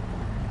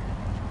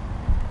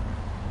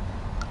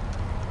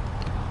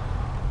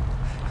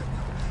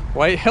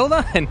 Wait, hold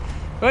on.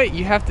 Wait,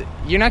 you have to.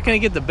 You're not going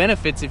to get the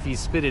benefits if you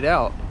spit it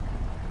out.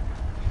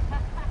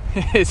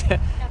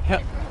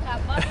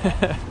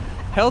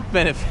 Health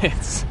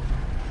benefits.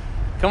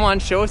 Come on,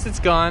 show us it's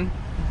gone.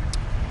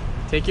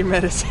 Take your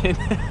medicine.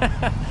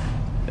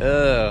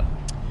 That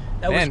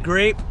was Man.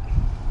 grape.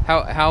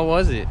 How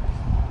was it?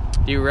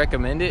 Do you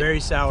recommend it? Very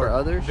sour. For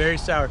others? Very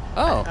sour.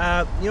 Oh.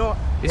 You know,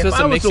 You're if supposed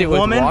to I was mix a it with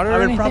woman, water or I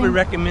would anything? probably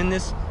recommend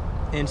this,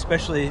 and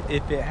especially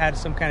if it had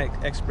some kind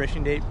of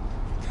expiration date.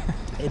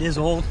 It is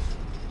old.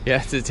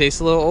 Yeah, does it taste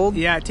a little old?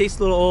 Yeah, it tastes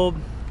a little old,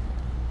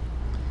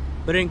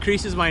 but it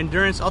increases my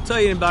endurance. I'll tell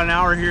you in about an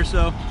hour here,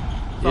 so if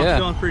Yeah. I'm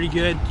feeling pretty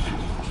good.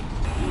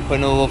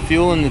 Putting a little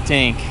fuel in the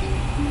tank.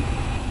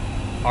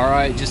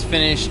 Alright, just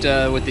finished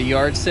with the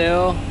yard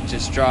sale.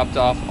 Just dropped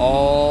off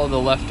all the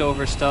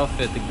leftover stuff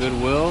at the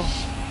Goodwill.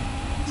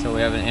 So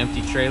we have an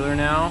empty trailer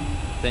now.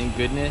 Thank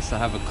goodness. I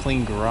have a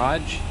clean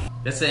garage.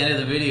 That's the end of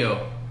the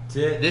video. That's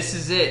it. This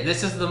is it.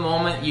 This is the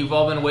moment you've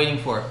all been waiting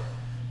for.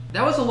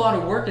 That was a lot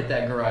of work at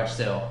that garage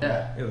sale.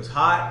 Yeah. It was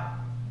hot.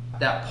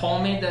 That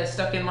pomade that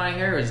stuck in my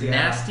hair is Yeah.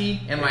 nasty,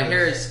 and my It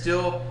hair is. is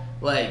still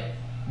like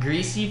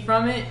greasy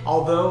from it.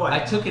 Although I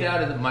took it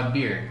out of my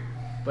beard,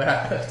 but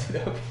I left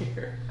it up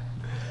here.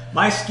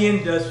 my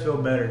skin does feel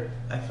better.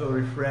 I feel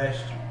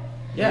refreshed.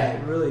 Yeah.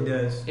 It really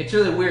does. It's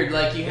really weird.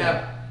 Like you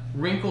have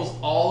wrinkles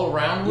all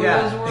around where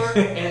Yeah. those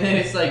were, and then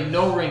it's like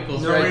no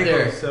wrinkles No right wrinkles,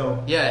 there.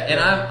 so Yeah, and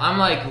I'm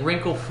like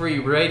wrinkle free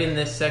right in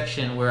this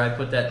section where I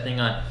put that thing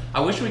on.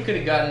 I wish we could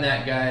have gotten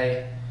that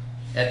guy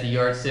at the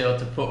yard sale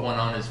to put one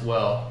on as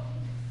well.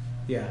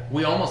 yeah.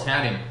 We almost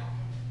had him.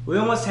 We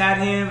almost had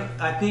him.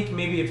 I think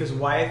maybe if his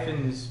wife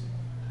and his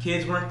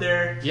kids weren't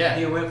there, Yeah.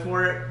 he went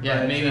for it. Yeah,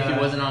 but, maybe if he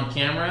wasn't on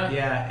camera.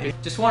 Yeah.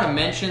 Just want to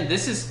mention,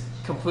 this is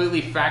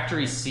completely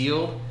factory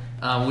sealed.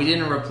 We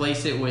didn't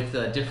replace it with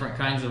different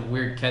kinds of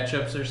weird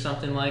ketchups or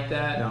something like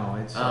that. No,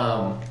 it's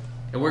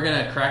and we're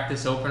gonna crack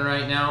this open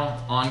right now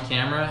on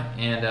camera.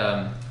 And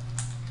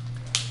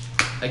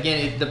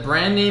again, the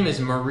brand name is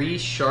Marie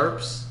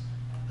Sharp's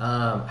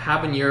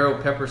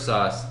habanero pepper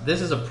sauce.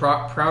 This is a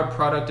proud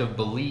product of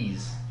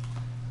Belize,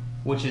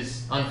 which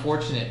is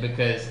unfortunate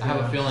because I have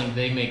a feeling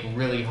they make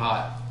really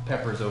hot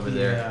peppers over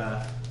there.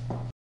 Yeah.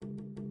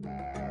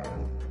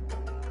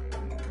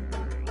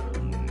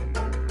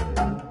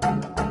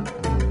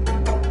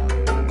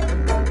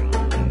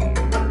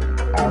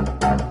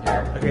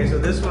 Okay, so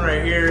this one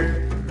right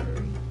here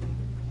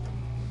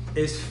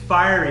is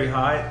fiery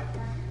hot.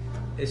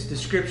 Its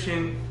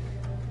description.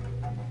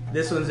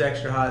 This one's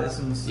extra hot. This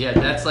one's Yeah,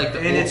 that's like the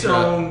in its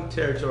ultra. own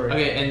territory.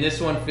 Okay, and this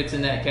one fits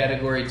in that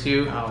category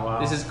too. Oh, wow.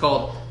 This is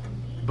called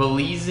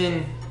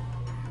Belizean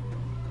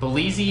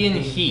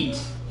Heat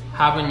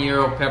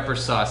habanero pepper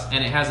sauce,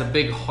 and it has a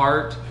big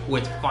heart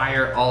with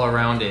fire all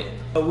around it.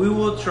 But we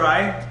will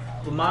try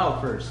the mild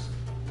first.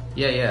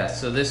 Yeah.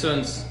 So this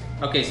one's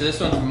okay. So this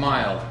one's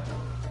mild.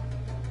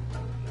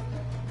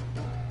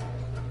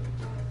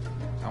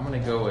 I'm gonna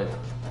go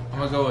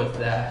with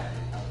that.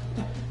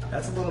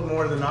 That's a little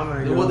more than I'm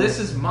gonna go. Well, this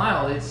is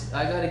mild.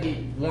 I gotta get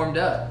warmed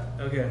up.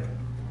 Okay.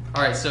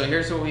 All right. So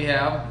here's what we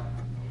have.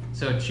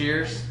 So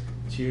cheers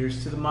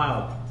Cheers to the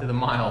mild. to the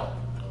mild.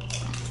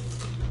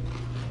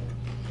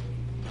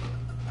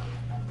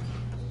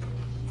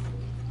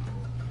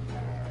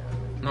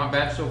 Not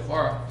bad so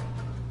far.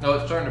 Oh,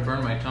 it's starting to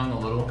burn my tongue a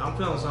little. I'm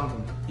feeling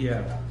something.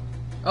 Yeah.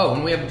 Oh,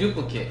 and we have a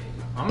duplicate.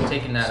 I'm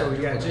taking that. So we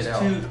got duplicate just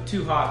out.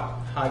 two hot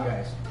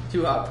guys.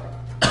 Two hot.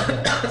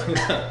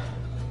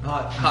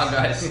 Hot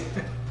guys.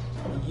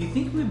 You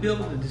think we'd be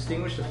able to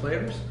distinguish the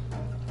flavors?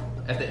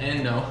 At the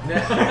end, no.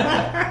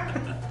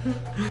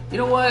 You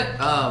know what?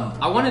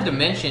 I wanted to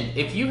mention,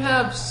 if you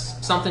have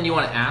something you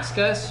want to ask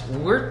us,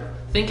 we're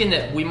thinking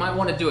that we might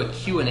want to do a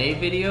Q&A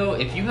video.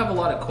 If you have a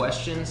lot of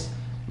questions,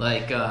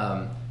 like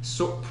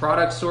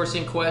product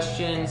sourcing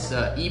questions,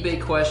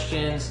 eBay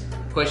questions,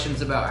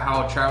 questions about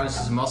how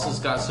Travis's muscles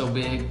got so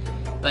big,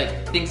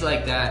 like things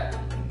like that,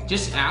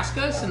 just ask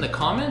us in the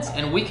comments,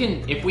 and we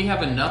can, if we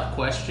have enough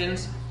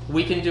questions,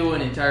 we can do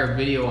an entire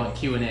video on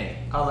Q&A.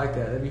 I like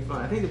that. That'd be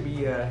fun. I think it'd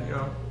be a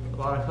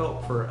lot of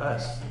help for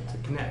us to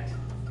connect.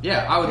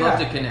 Yeah, I would love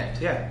to connect.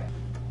 Yeah.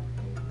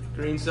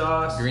 Green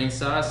sauce. Green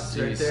sauce.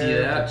 So Right you there, see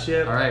that? the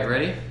chip. All right,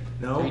 ready?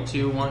 No. 3,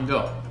 2, 1,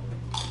 go.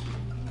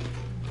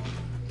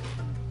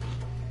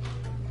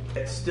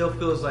 It still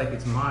feels like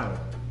it's mild.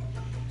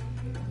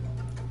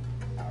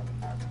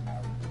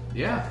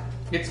 Yeah,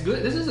 it's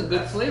good. This is a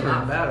good flavor.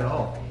 Not bad at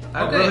all.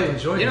 I Okay, really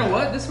enjoyed it. You know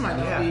what? This might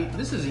not be.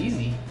 This is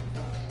easy.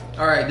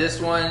 All right, this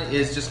one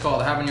is just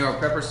called habanero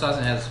pepper sauce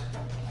and has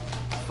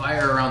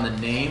fire around the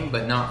name,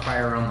 but not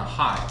fire around the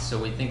hot. So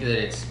we think that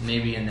it's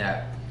maybe in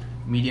that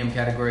medium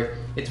category.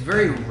 It's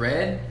very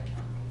red,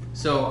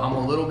 so I'm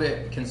a little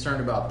bit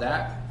concerned about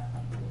that.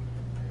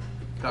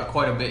 Got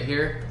quite a bit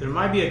here. There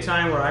might be a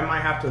time where I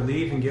might have to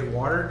leave and get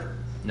water,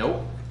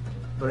 Nope.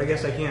 but I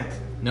guess I can't.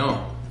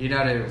 No, you're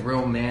not a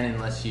real man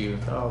unless you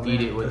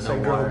eat it with Unless no I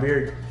grow water. a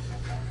beard.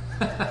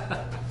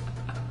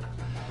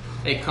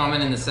 Hey,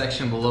 comment in the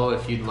section below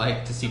if you'd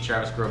like to see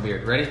Travis grow a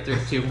beard. Ready? 3,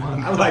 2,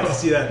 1. I'd like to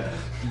see that.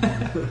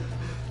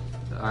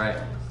 All right.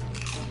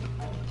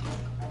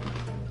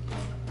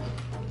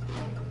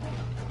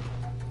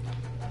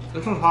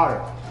 This one's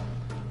hotter.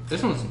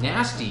 This one's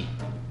nasty.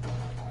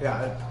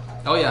 Yeah.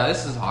 Oh yeah,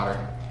 this is hotter.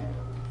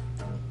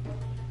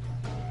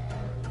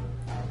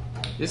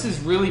 This is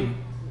really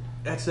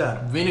That's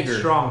vinegar.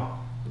 Strong.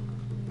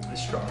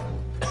 It's strong.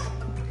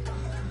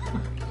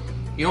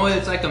 You know what?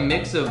 It's like a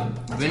mix of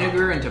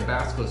vinegar and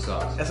Tabasco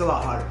sauce. That's a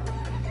lot hotter.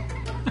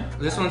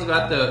 This one's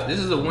got the. This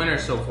is the winner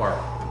so far.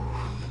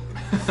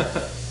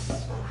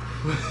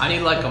 I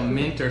need like a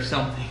mint or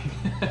something.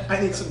 I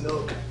need some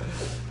milk.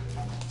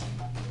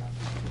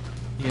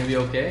 You gonna be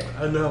okay?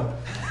 I know.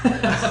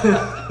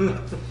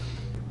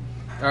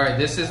 All right,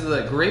 this is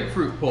the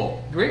grapefruit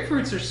pulp.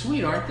 Grapefruits are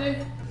sweet, aren't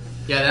they?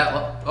 Yeah,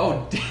 that.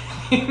 Oh,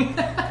 dang!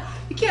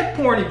 You can't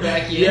pour any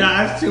back in.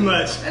 Yeah, that's too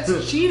much.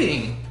 That's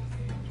cheating.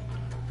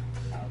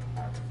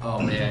 Oh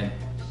man.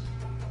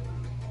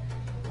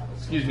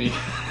 Excuse me.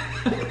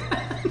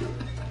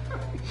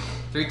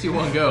 3, 2,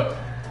 1, go.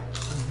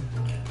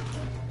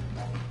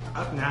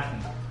 That's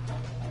nasty.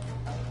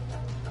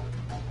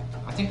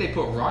 I think they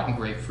put rotten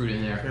grapefruit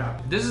in there. Yeah.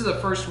 This is the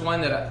first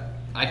one that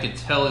I could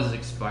tell is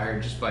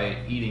expired just by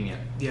eating it.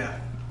 Yeah.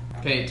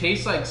 Okay, it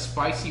tastes like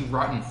spicy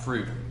rotten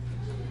fruit.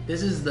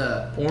 This is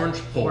the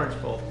orange pulp.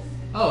 Orange pulp.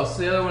 Oh,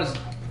 so the other one is.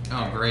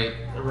 Oh, great.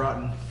 The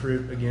rotten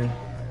fruit again.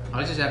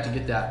 I just have to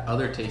get that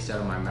other taste out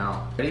of my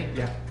mouth. Ready?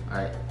 Yeah. All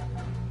right.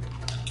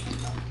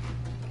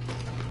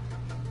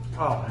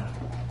 Oh man.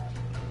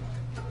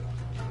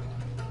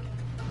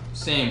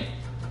 Same.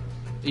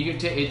 You can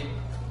take it.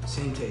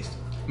 Same taste.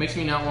 Makes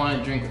me not want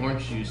to drink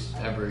orange juice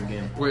ever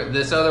again.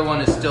 This other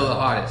one is still the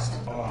hottest.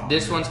 Oh.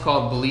 This one's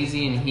called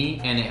Belizean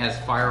Heat, and it has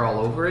fire all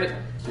over it.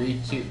 3,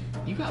 2.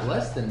 You got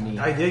less than me.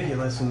 I did get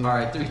less than you. All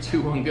right, 3,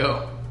 2, 1,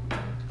 go.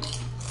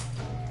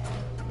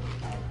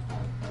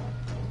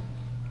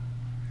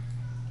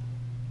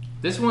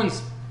 This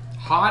one's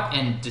hot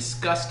and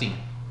disgusting.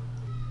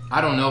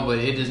 I don't know, but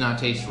it does not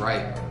taste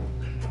right.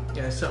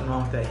 Yeah, there's something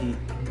wrong with that heat.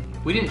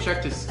 We didn't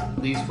check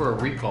these for a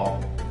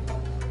recall.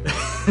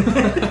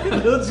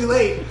 A little too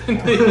late.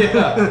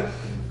 Yeah.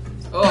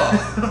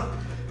 Oh.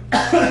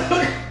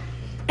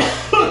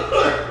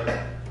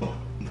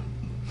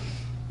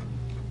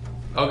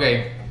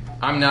 Okay,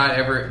 I'm not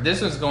ever.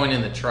 This one's going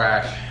in the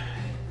trash.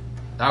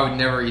 I would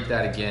never eat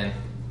that again.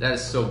 That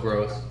is so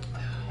gross.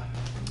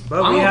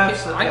 But I'm we okay, have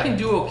some, I can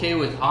do okay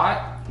with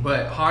hot,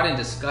 but hot and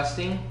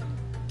disgusting.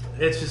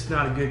 It's just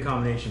not a good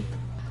combination.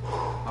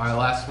 All right,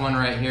 last one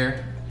right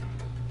here.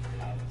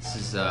 This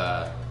is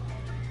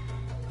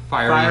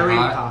fiery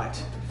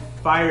hot.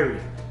 Fiery.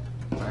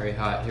 Fiery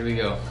hot. Here we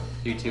go.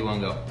 3, 2,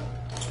 1, go.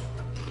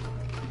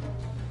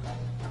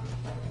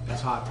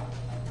 That's hot.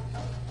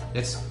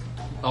 It's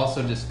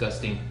also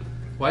disgusting.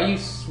 Why are you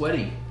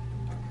sweaty?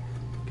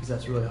 Because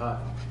that's really hot.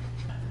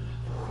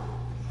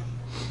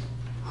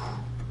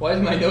 Why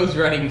is my nose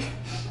running?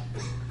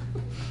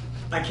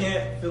 I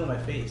can't feel my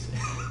face.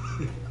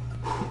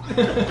 I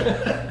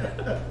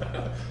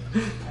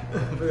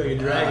feel like a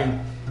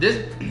dragon.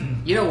 This,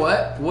 you know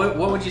what? What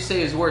would you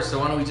say is worse? The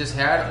one we just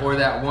had, or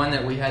that one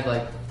that we had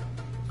like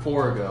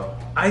 4 ago?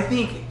 I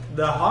think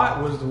the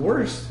hot was the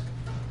worst.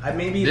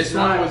 Maybe This it's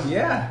one not, was-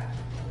 yeah.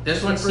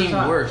 This one First seemed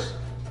hot. worse.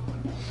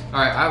 All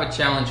right, I have a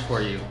challenge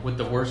for you with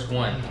the worst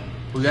one.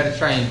 We got to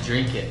try and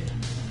drink it.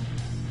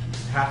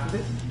 Half of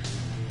it,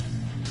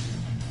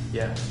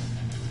 Yeah.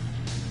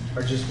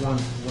 or just one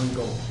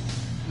goal.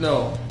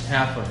 No,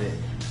 half of it.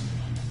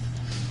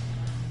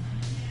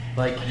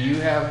 Like you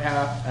have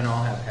half and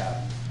I'll have half.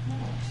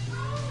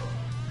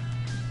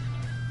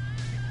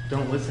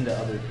 Don't listen to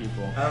other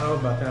people. I don't know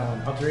about that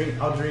one.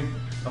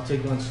 I'll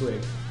take one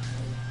swig.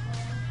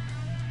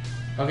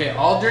 Okay,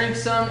 I'll drink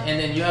some and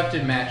then you have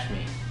to match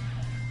me.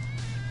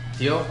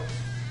 Deal?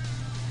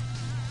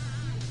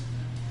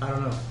 I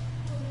don't know.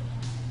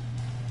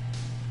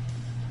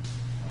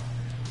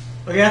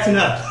 Okay, that's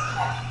enough.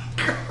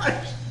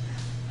 Gosh.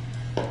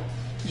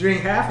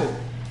 Drink half of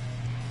it.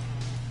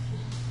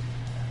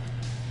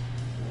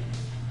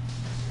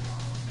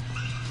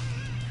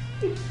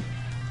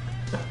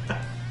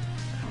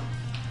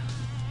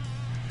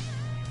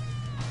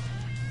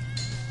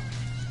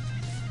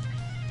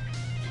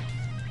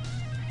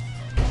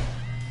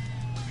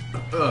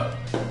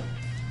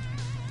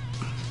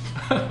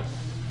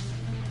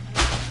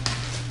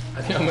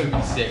 I think I'm gonna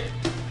be sick.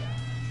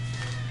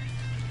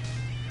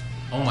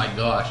 Oh my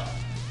gosh.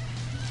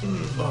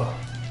 Ugh.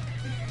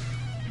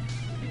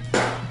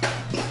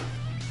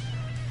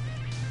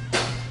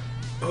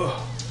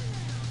 Ugh.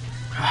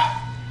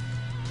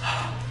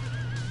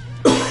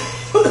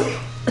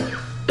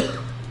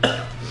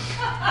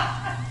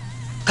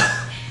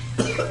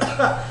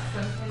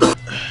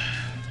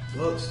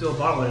 Well, it's still a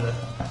bottle in it.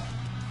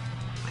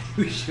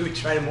 Should we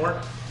try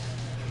more?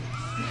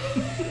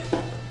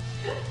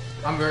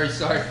 I'm very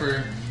sorry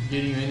for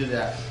getting you into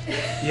that.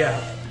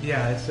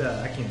 Yeah, it's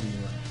I can't do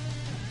more.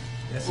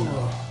 That's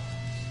enough.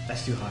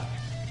 That's too hot.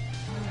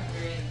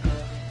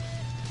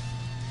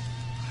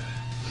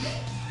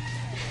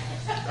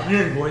 I'm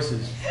hearing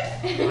voices.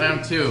 I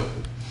am too.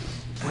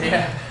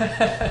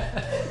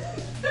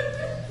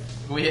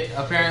 We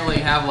apparently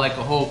have like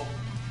a whole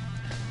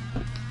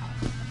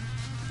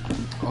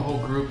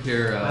group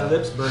here. My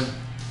lips burn.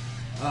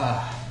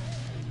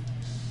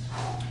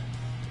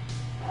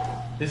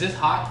 Is this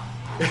hot?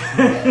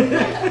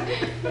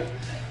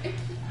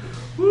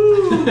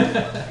 Woo!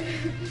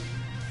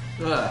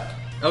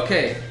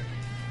 Okay.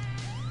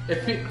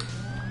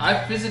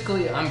 I'm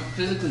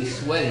physically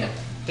sweating.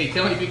 Hey,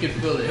 tell me if you can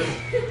feel this.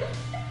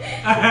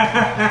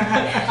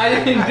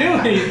 I didn't do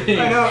anything.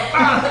 I know.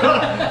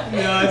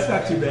 No, it's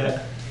not too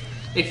bad.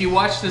 If you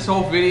watch this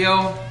whole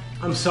video,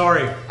 I'm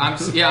sorry. I'm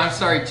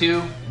sorry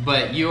too.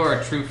 But you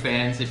are true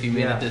fans if you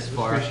made it this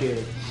far. Appreciate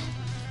it.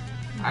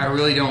 I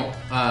really don't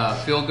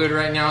feel good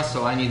right now,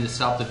 so I need to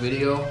stop the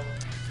video,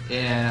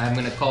 and I'm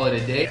gonna call it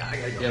a day. Yeah, I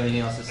gotta go. Do you have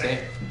anything else to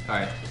say? All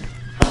right.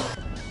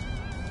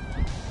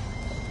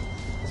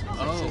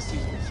 Oh, it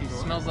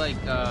smells like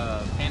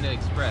Panda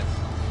Express.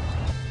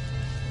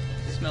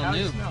 Smell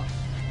new.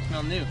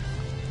 Smell new.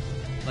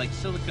 Like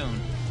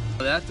silicone.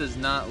 Well, that does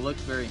not look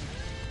very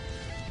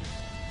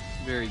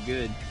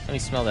good. Let me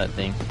smell that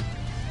thing.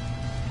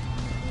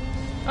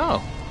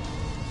 Oh.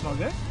 Smell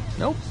good?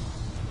 Nope.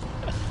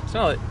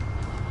 Smell it.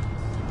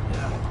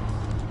 Yeah.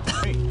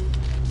 Great.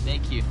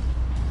 Thank you.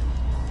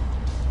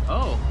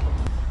 Oh.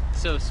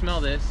 So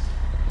smell this.